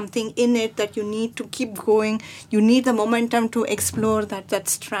 there's something in it that you need to keep going, you need the momentum to explore that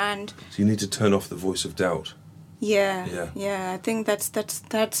strand. So you need to turn off the voice of doubt. Yeah, I think that's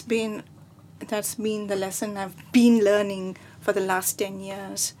been the lesson I've been learning for the last 10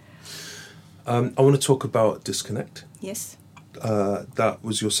 years. I want to talk about Disconnect. Yes. That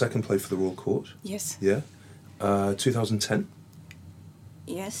was your second play for the Royal Court. Yes. Yeah. 2010.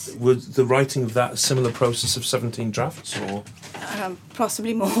 Yes. Was the writing of that a similar process of 17 drafts, or?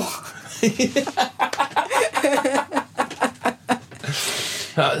 Possibly more.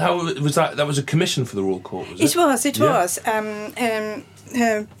 How was that? That was a commission for the Royal Court, was it? It was.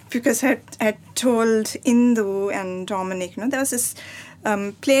 Because I told Indu and Dominic, there was this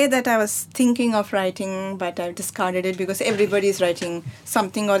play that I was thinking of writing, but I discarded it because everybody's writing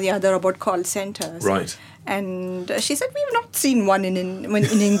something or the other about call centers. Right. And she said, we've not seen one in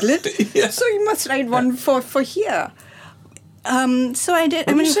England, so you must write one for here. So I did.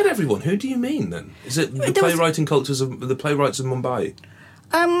 When you said everyone, who do you mean then? Is it the playwriting cultures of the playwrights of Mumbai?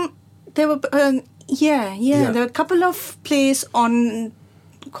 There were, there were a couple of plays on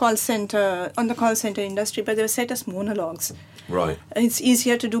the call center industry, but they were set as monologues. Right. It's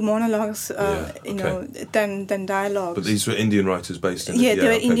easier to do monologues, than dialogues. But these were Indian writers based in. Yeah, they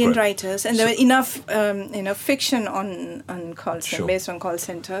were Indian writers, and there were enough, fiction on call centers, based on call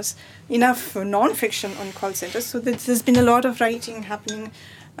centers, enough non-fiction on call centers. So there's been a lot of writing happening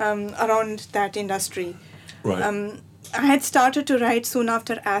around that industry. Right. I had started to write soon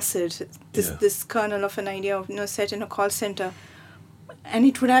after Acid, this kernel of an idea of set in a call center, and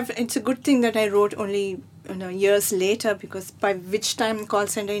it's a good thing that I wrote only years later, because by which time call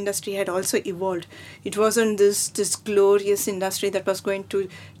center industry had also evolved. It wasn't this glorious industry that was going to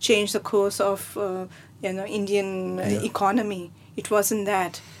change the course of Indian economy. It wasn't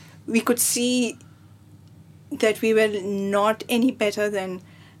that. We could see that we were not any better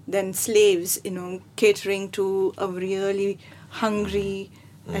than slaves, catering to a really hungry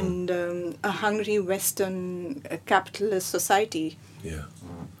and a hungry Western capitalist society. Yeah.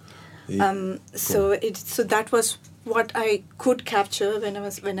 So that was what I could capture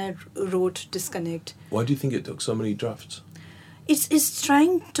when I wrote Disconnect. Why do you think it took so many drafts? It's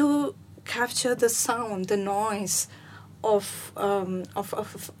trying to capture the sound, the noise of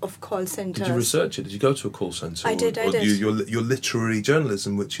call centers. Did you research it? Did you go to a call centre? I did. Your literary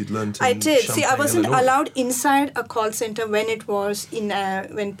journalism, which you'd learned in I did. Champagne, I wasn't Illinois. allowed inside a call center when it was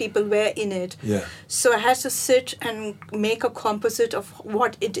when people were in it. Yeah. So I had to sit and make a composite of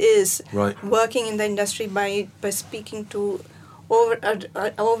what it is. Right. Working in the industry by speaking to over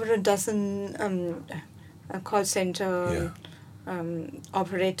a dozen call center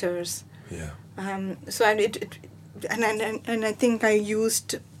operators. Yeah. So And I think I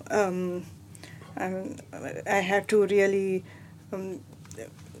used. I had to really, I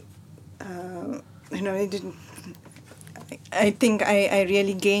didn't. I think I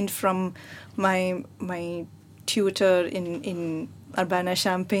really gained from my tutor in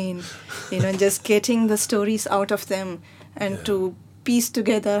Urbana-Champaign, just getting the stories out of them and to piece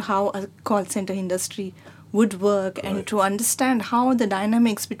together how a call center industry would work and to understand how the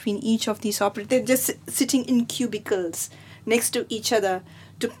dynamics between each of these operators, they're just sitting in cubicles next to each other,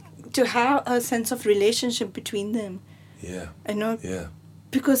 to have a sense of relationship between them. Yeah. Yeah.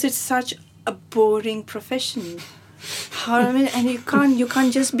 Because it's such a boring profession. And you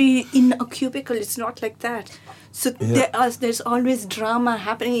can't just be in a cubicle. It's not like that. So there's always drama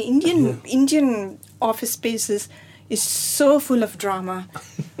happening. Indian office spaces is so full of drama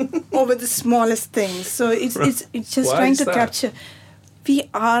over the smallest things. So it's just trying to capture. We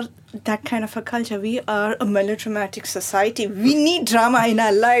are that kind of a culture. We are a melodramatic society. We need drama in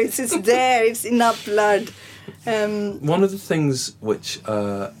our lives. It's there. It's in our blood. One of the things which,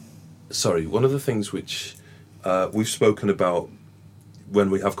 we've spoken about when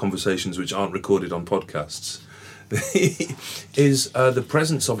we have conversations which aren't recorded on podcasts, is the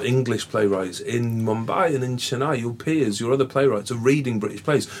presence of English playwrights in Mumbai and in Chennai. Your peers, your other playwrights, are reading British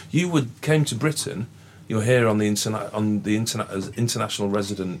plays. You came to Britain. You're here on the as international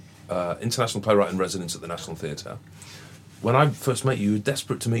resident, international playwright in residence at the National Theatre. When I first met you were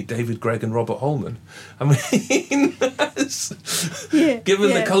desperate to meet David Gregg and Robert Holman. I mean,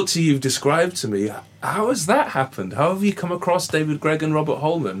 given the culture you've described to me, how has that happened? How have you come across David Gregg and Robert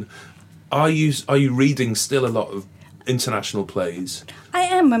Holman? Are you reading still a lot of international plays? I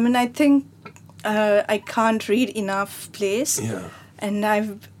am. I mean, I think I can't read enough plays. Yeah. And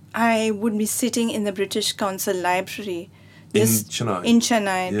I would be sitting in the British Council library in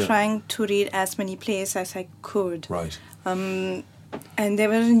Chennai. Yeah. Trying to read as many plays as I could. Right. And they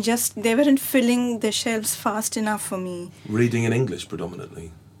weren't filling the shelves fast enough for me. Reading in English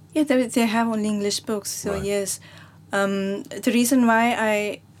predominantly. Yeah, they have only English books. So Right. yes, the reason why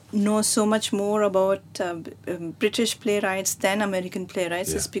I know so much more about British playwrights than American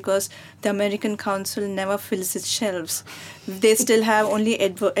playwrights is because the American Council never fills its shelves. They still have only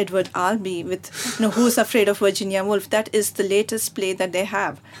Edward Albee with Who's Afraid of Virginia Woolf. That is the latest play that they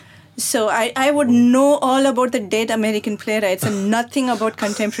have. So I would know all about the dead American playwrights and nothing about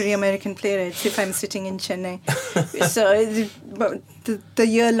contemporary American playwrights if I'm sitting in Chennai. So the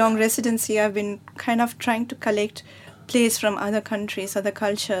year-long residency, I've been kind of trying to collect plays from other countries, other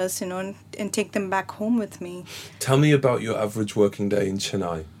cultures, and take them back home with me. Tell me about your average working day in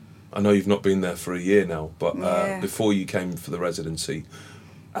Chennai. I know you've not been there for a year now, but before you came for the residency,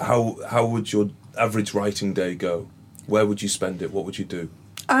 how would your average writing day go? Where would you spend it? What would you do?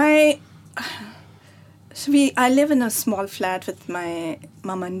 I live in a small flat with my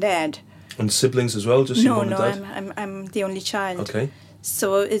mum and dad. And siblings as well? Just your mum and dad? I'm the only child. Okay.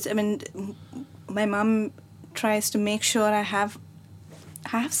 So my mum tries to make sure I have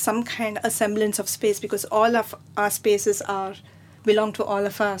some kind of semblance of space, because all of our spaces belong to all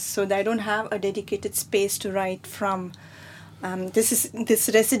of us. So I don't have a dedicated space to write from. This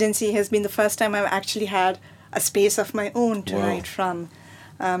residency has been the first time I've actually had a space of my own to write from.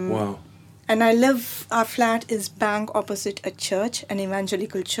 Wow. And our flat is bang opposite a church, an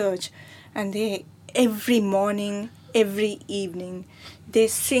evangelical church. And every morning, every evening, they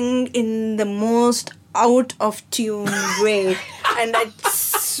sing in the most out of tune way. And I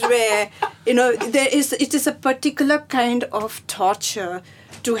swear, it is a particular kind of torture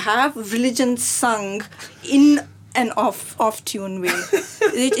to have religion sung in an off-tune way.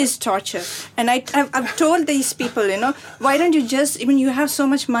 It is torture. And I've told these people, why don't you just, you have so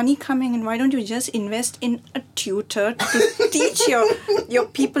much money coming in, why don't you just invest in a tutor to teach your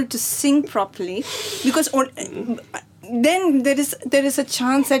people to sing properly? Because then there is a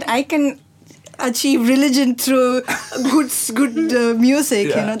chance that I can achieve religion through good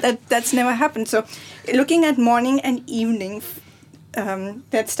music. That's never happened. So looking at morning and evening,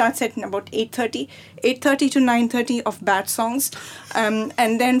 that starts at about 8:30 to 9:30 of bad songs, and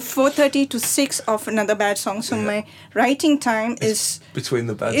then 4:30 to 6 of another bad song. So my writing time is between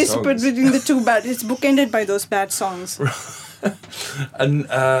the bad songs. songs. Between the two bad. It's bookended by those bad songs.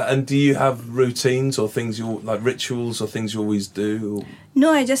 And do you have routines or things rituals or things you always do?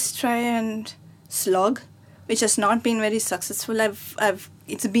 No, I just try and slog, which has not been very successful.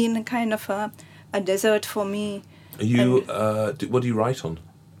 It's been a kind of a desert for me. What do you write on?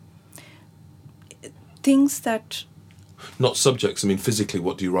 Things that... Not subjects, physically,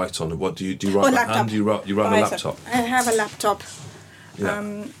 what do you write on? What do you write by hand? Do you run a laptop? I have a laptop.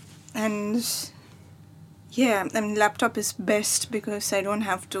 Yeah. Laptop is best because I don't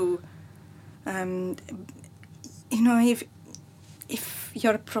have to... if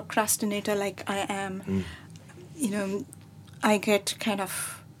you're a procrastinator like I am, I get kind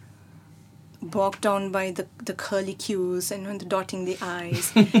of bogged down by the curly cues and the dotting the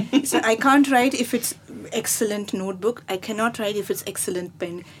I's. So I can't write if it's excellent notebook. I cannot write if it's excellent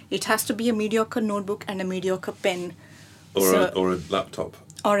pen. It has to be a mediocre notebook and a mediocre pen. Or a laptop.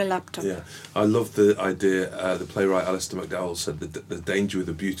 Or a laptop. Yeah. I love the idea, the playwright Alistair McDowell said that the danger with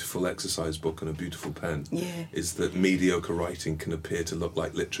a beautiful exercise book and a beautiful pen is that mediocre writing can appear to look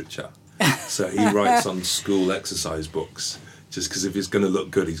like literature. So he writes on school exercise books. Just because if it's going to look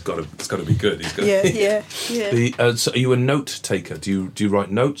good, it's got to be good. So are you a note taker? Do you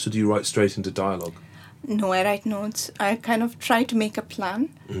write notes or do you write straight into dialogue? No, I write notes. I kind of try to make a plan,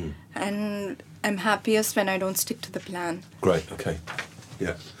 and I'm happiest when I don't stick to the plan. Great. Okay.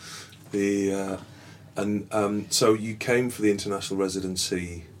 Yeah. So you came for the international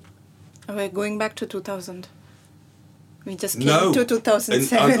residency. We're going back to 2000. We just came to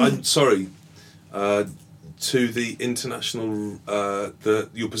 2007. I'm sorry. To the international,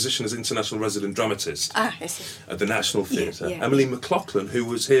 your position as international resident dramatist I see. at the National Theatre. Yeah. Emily McLaughlin, who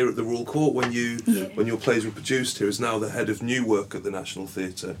was here at the Royal Court when your plays were produced here, is now the head of new work at the National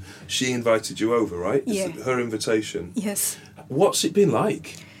Theatre. She invited you over, right? Yeah. It's her invitation. Yes. What's it been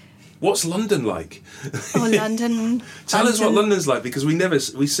like? What's London like? Oh, London. Tell us what London's like, because we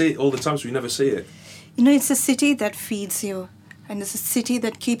see it all the time, so we never see it. You know, it's a city that feeds you, and it's a city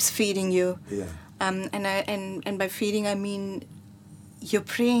that keeps feeding you. Yeah. And by feeding I mean your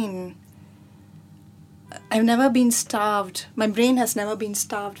brain. I've never been starved. My brain has never been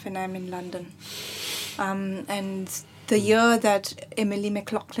starved when I'm in London. And the year that Emily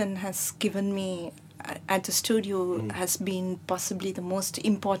McLaughlin has given me at the studio has been possibly the most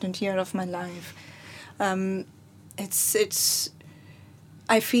important year of my life. I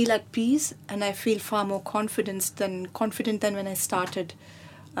feel at peace, and I feel far more confident than when I started.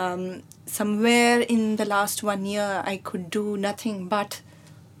 Somewhere in the last 1 year, I could do nothing but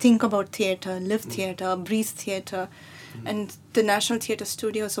think about theatre, live theatre, breathe theatre. And the National Theatre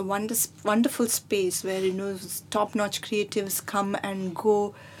Studio is a wonderful space where, top-notch creatives come and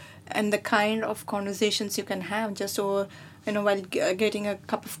go, and the kind of conversations you can have just over, while getting a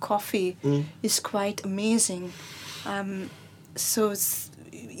cup of coffee is quite amazing. So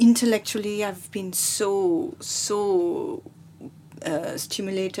intellectually, I've been so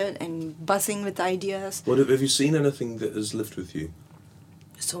stimulated and buzzing with ideas. What have you seen anything that has lived with you?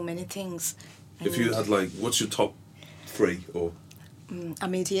 So many things. If you had what's your top 3 or?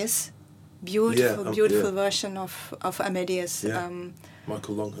 Amadeus, beautiful version of Amadeus. Yeah.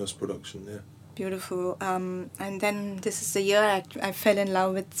 Michael Longhurst production. Yeah. Beautiful. And then this is the year I fell in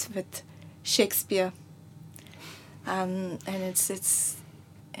love with Shakespeare. And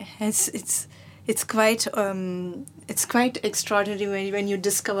it's quite extraordinary when you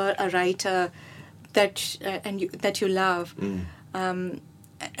discover a writer that you love.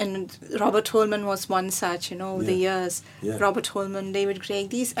 And Robert Holman was one such, over the years. Yeah. Robert Holman, David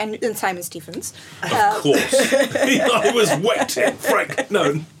Craig, and Simon Stephens. Of course. I was waiting, Frank.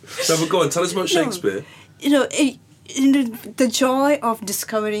 No, but go on, tell us about Shakespeare. The joy of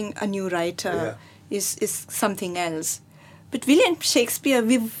discovering a new writer is something else. But William Shakespeare,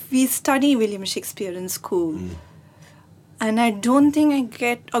 we study William Shakespeare in school. And I don't think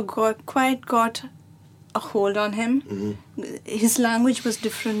I quite got a hold on him. His language was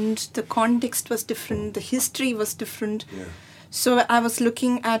different, the context was different, the history was different. Yeah. So I was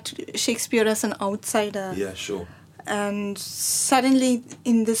looking at Shakespeare as an outsider. Yeah, sure. And suddenly,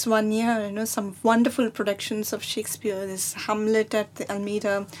 in this 1 year, some wonderful productions of Shakespeare. There's Hamlet at the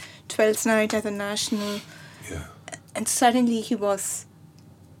Almeida, Twelfth Night at the National. Yeah. And suddenly he was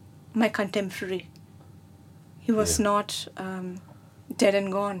my contemporary. He was not dead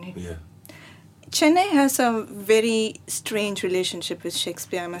and gone. Yeah. Chennai has a very strange relationship with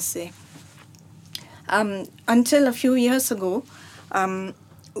Shakespeare, I must say. Until a few years ago,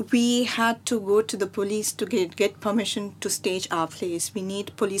 we had to go to the police to get permission to stage our plays. We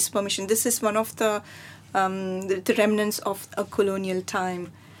need police permission. This is one of the remnants of a colonial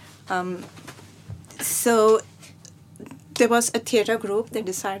time. So there was a theatre group that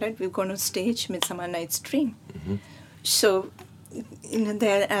decided we're going to stage Midsummer Night's Dream. So,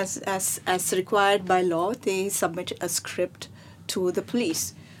 there as required by law, they submit a script to the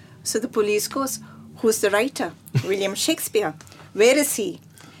police. So the police goes, "Who's the writer?" "William Shakespeare." "Where is he?"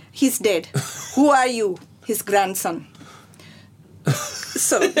 "He's dead." "Who are you?" "His grandson."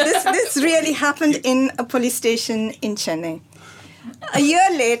 So this really happened in a police station in Chennai. A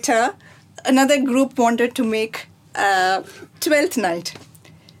year later, another group wanted to make Twelfth Night.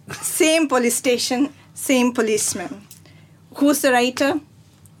 Same police station, same policeman. "Who's the writer?"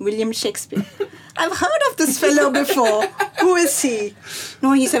 "William Shakespeare." "I've heard of this fellow before. Who is he?"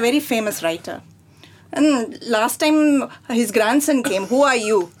 "No, he's a very famous writer." "And last time his grandson came. Who are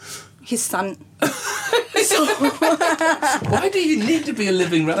you?" "His son." Why do you need to be a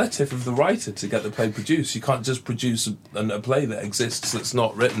living relative of the writer to get the play produced? You can't just produce a play that exists that's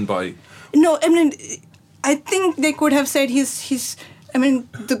not written by... No, I think they could have said he's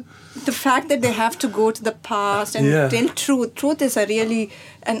the fact that they have to go to the past and tell truth. Truth is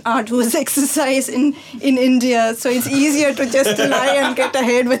an arduous exercise in India, so it's easier to just lie and get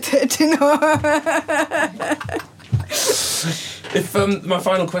ahead with it, If my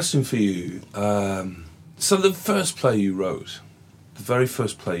final question for you, so the first play you wrote, the very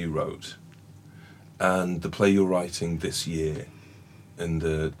first play you wrote, and the play you're writing this year,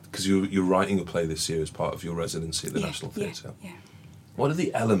 because you're writing a play this year as part of your residency at the National Theatre. Yeah. What are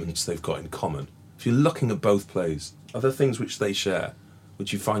the elements they've got in common? If you're looking at both plays, are there things which they share,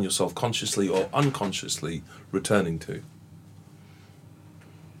 which you find yourself consciously or unconsciously returning to?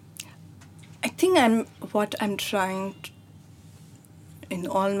 I think what I'm trying in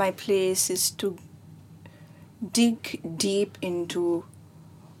all my plays is to dig deep into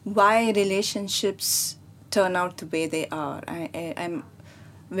why relationships turn out the way they are. I'm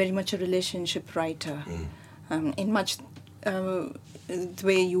very much a relationship writer. In much the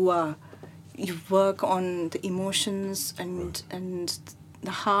way you are. You work on the emotions and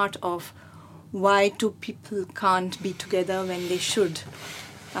the heart of why two people can't be together when they should.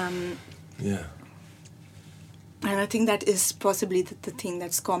 Yeah. And I think that is possibly the thing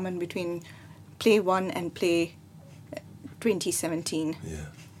that's common between Play 1 and Play 2017. Yeah.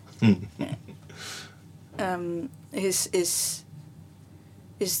 Is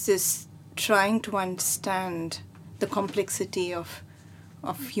this trying to understand the complexity of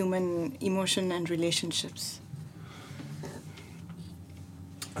human emotion and relationships.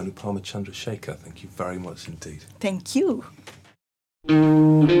 Anupama Chandrasekhar, thank you very much indeed. Thank you.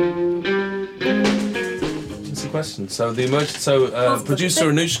 That's the question. So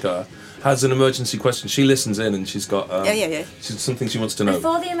producer Anushka has an emergency question. She listens in and she's got She's something she wants to know.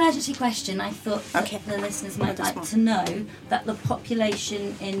 Before the emergency question, I thought that the listeners might like to know that the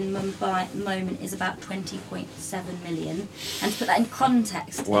population in Mumbai at the moment is about 20.7 million. And to put that in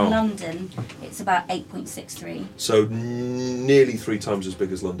context, in London, it's about 8.63. So nearly 3 times as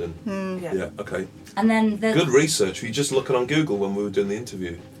big as London. Yeah, okay. And then good research. Were you just looking on Google when we were doing the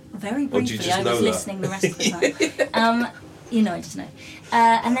interview? Very briefly, I was listening the rest of the time. I just know.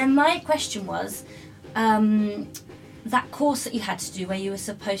 And then my question was, that course that you had to do where you were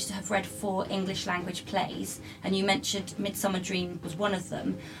supposed to have read 4 English language plays, and you mentioned Midsummer Dream was one of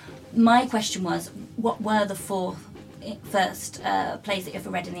them. My question was, what were the 4 first plays that you ever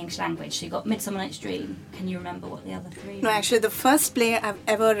read in the English language? So you got Midsummer Night's Dream. Can you remember what the other 3 No, actually, the first play I've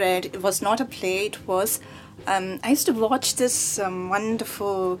ever read, it was not a play, it was... I used to watch this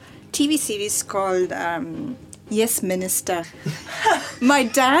wonderful TV series called... Yes, Minister. My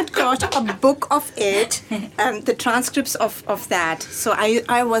dad got a book of it, the transcripts of that. So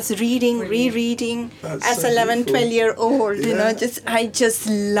I was rereading as 11, 12-year-old. Yeah. I just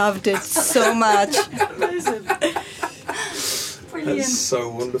loved it so much. Brilliant. That's so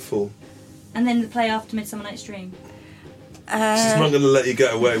wonderful. And then the play after Midsummer Night's Dream. She's not going to let you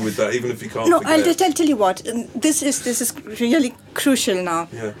get away with that, even if you can't. No, I'll tell you what. This is really crucial now.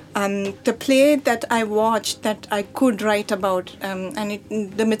 Yeah. The play that I watched that I could write about,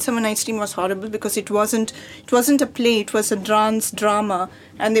 the Midsummer Night's Dream was horrible because it wasn't a play. It was a dance drama,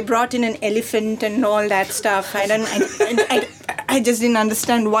 and they brought in an elephant and all that stuff. I just didn't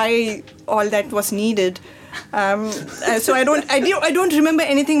understand why all that was needed. So I don't remember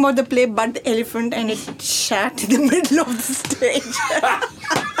anything about the play but the elephant, and it shat in the middle of the stage.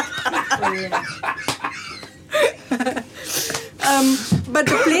 But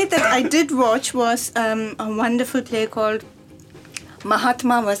the play that I did watch was a wonderful play called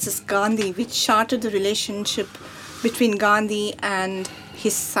Mahatma versus Gandhi, which charted the relationship between Gandhi and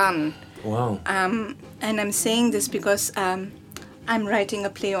his son. Wow. And I'm saying this because I'm writing a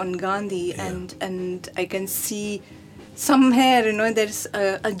play on Gandhi, and I can see somewhere, there's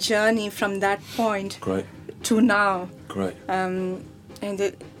a journey from that point to now. Great. And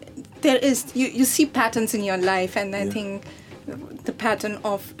there is, you see patterns in your life, and I think the pattern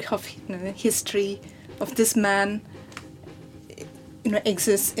of history of this man,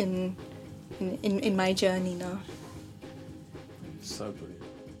 exists in my journey now. So brilliant.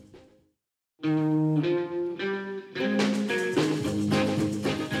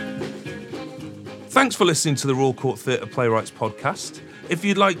 Thanks for listening to the Royal Court Theatre Playwrights podcast. If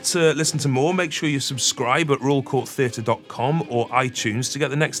you'd like to listen to more, make sure you subscribe at royalcourttheatre.com or iTunes to get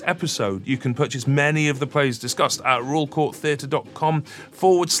the next episode. You can purchase many of the plays discussed at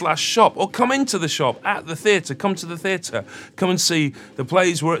royalcourttheatre.com/shop, or come into the shop at the theatre. Come to the theatre. Come and see the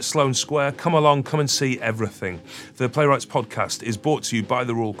plays. We're at Sloane Square. Come along. Come and see everything. The Playwrights podcast is brought to you by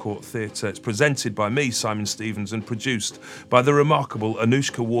the Royal Court Theatre. It's presented by me, Simon Stevens, and produced by the remarkable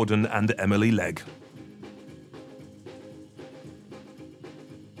Anushka Warden and Emily Legg.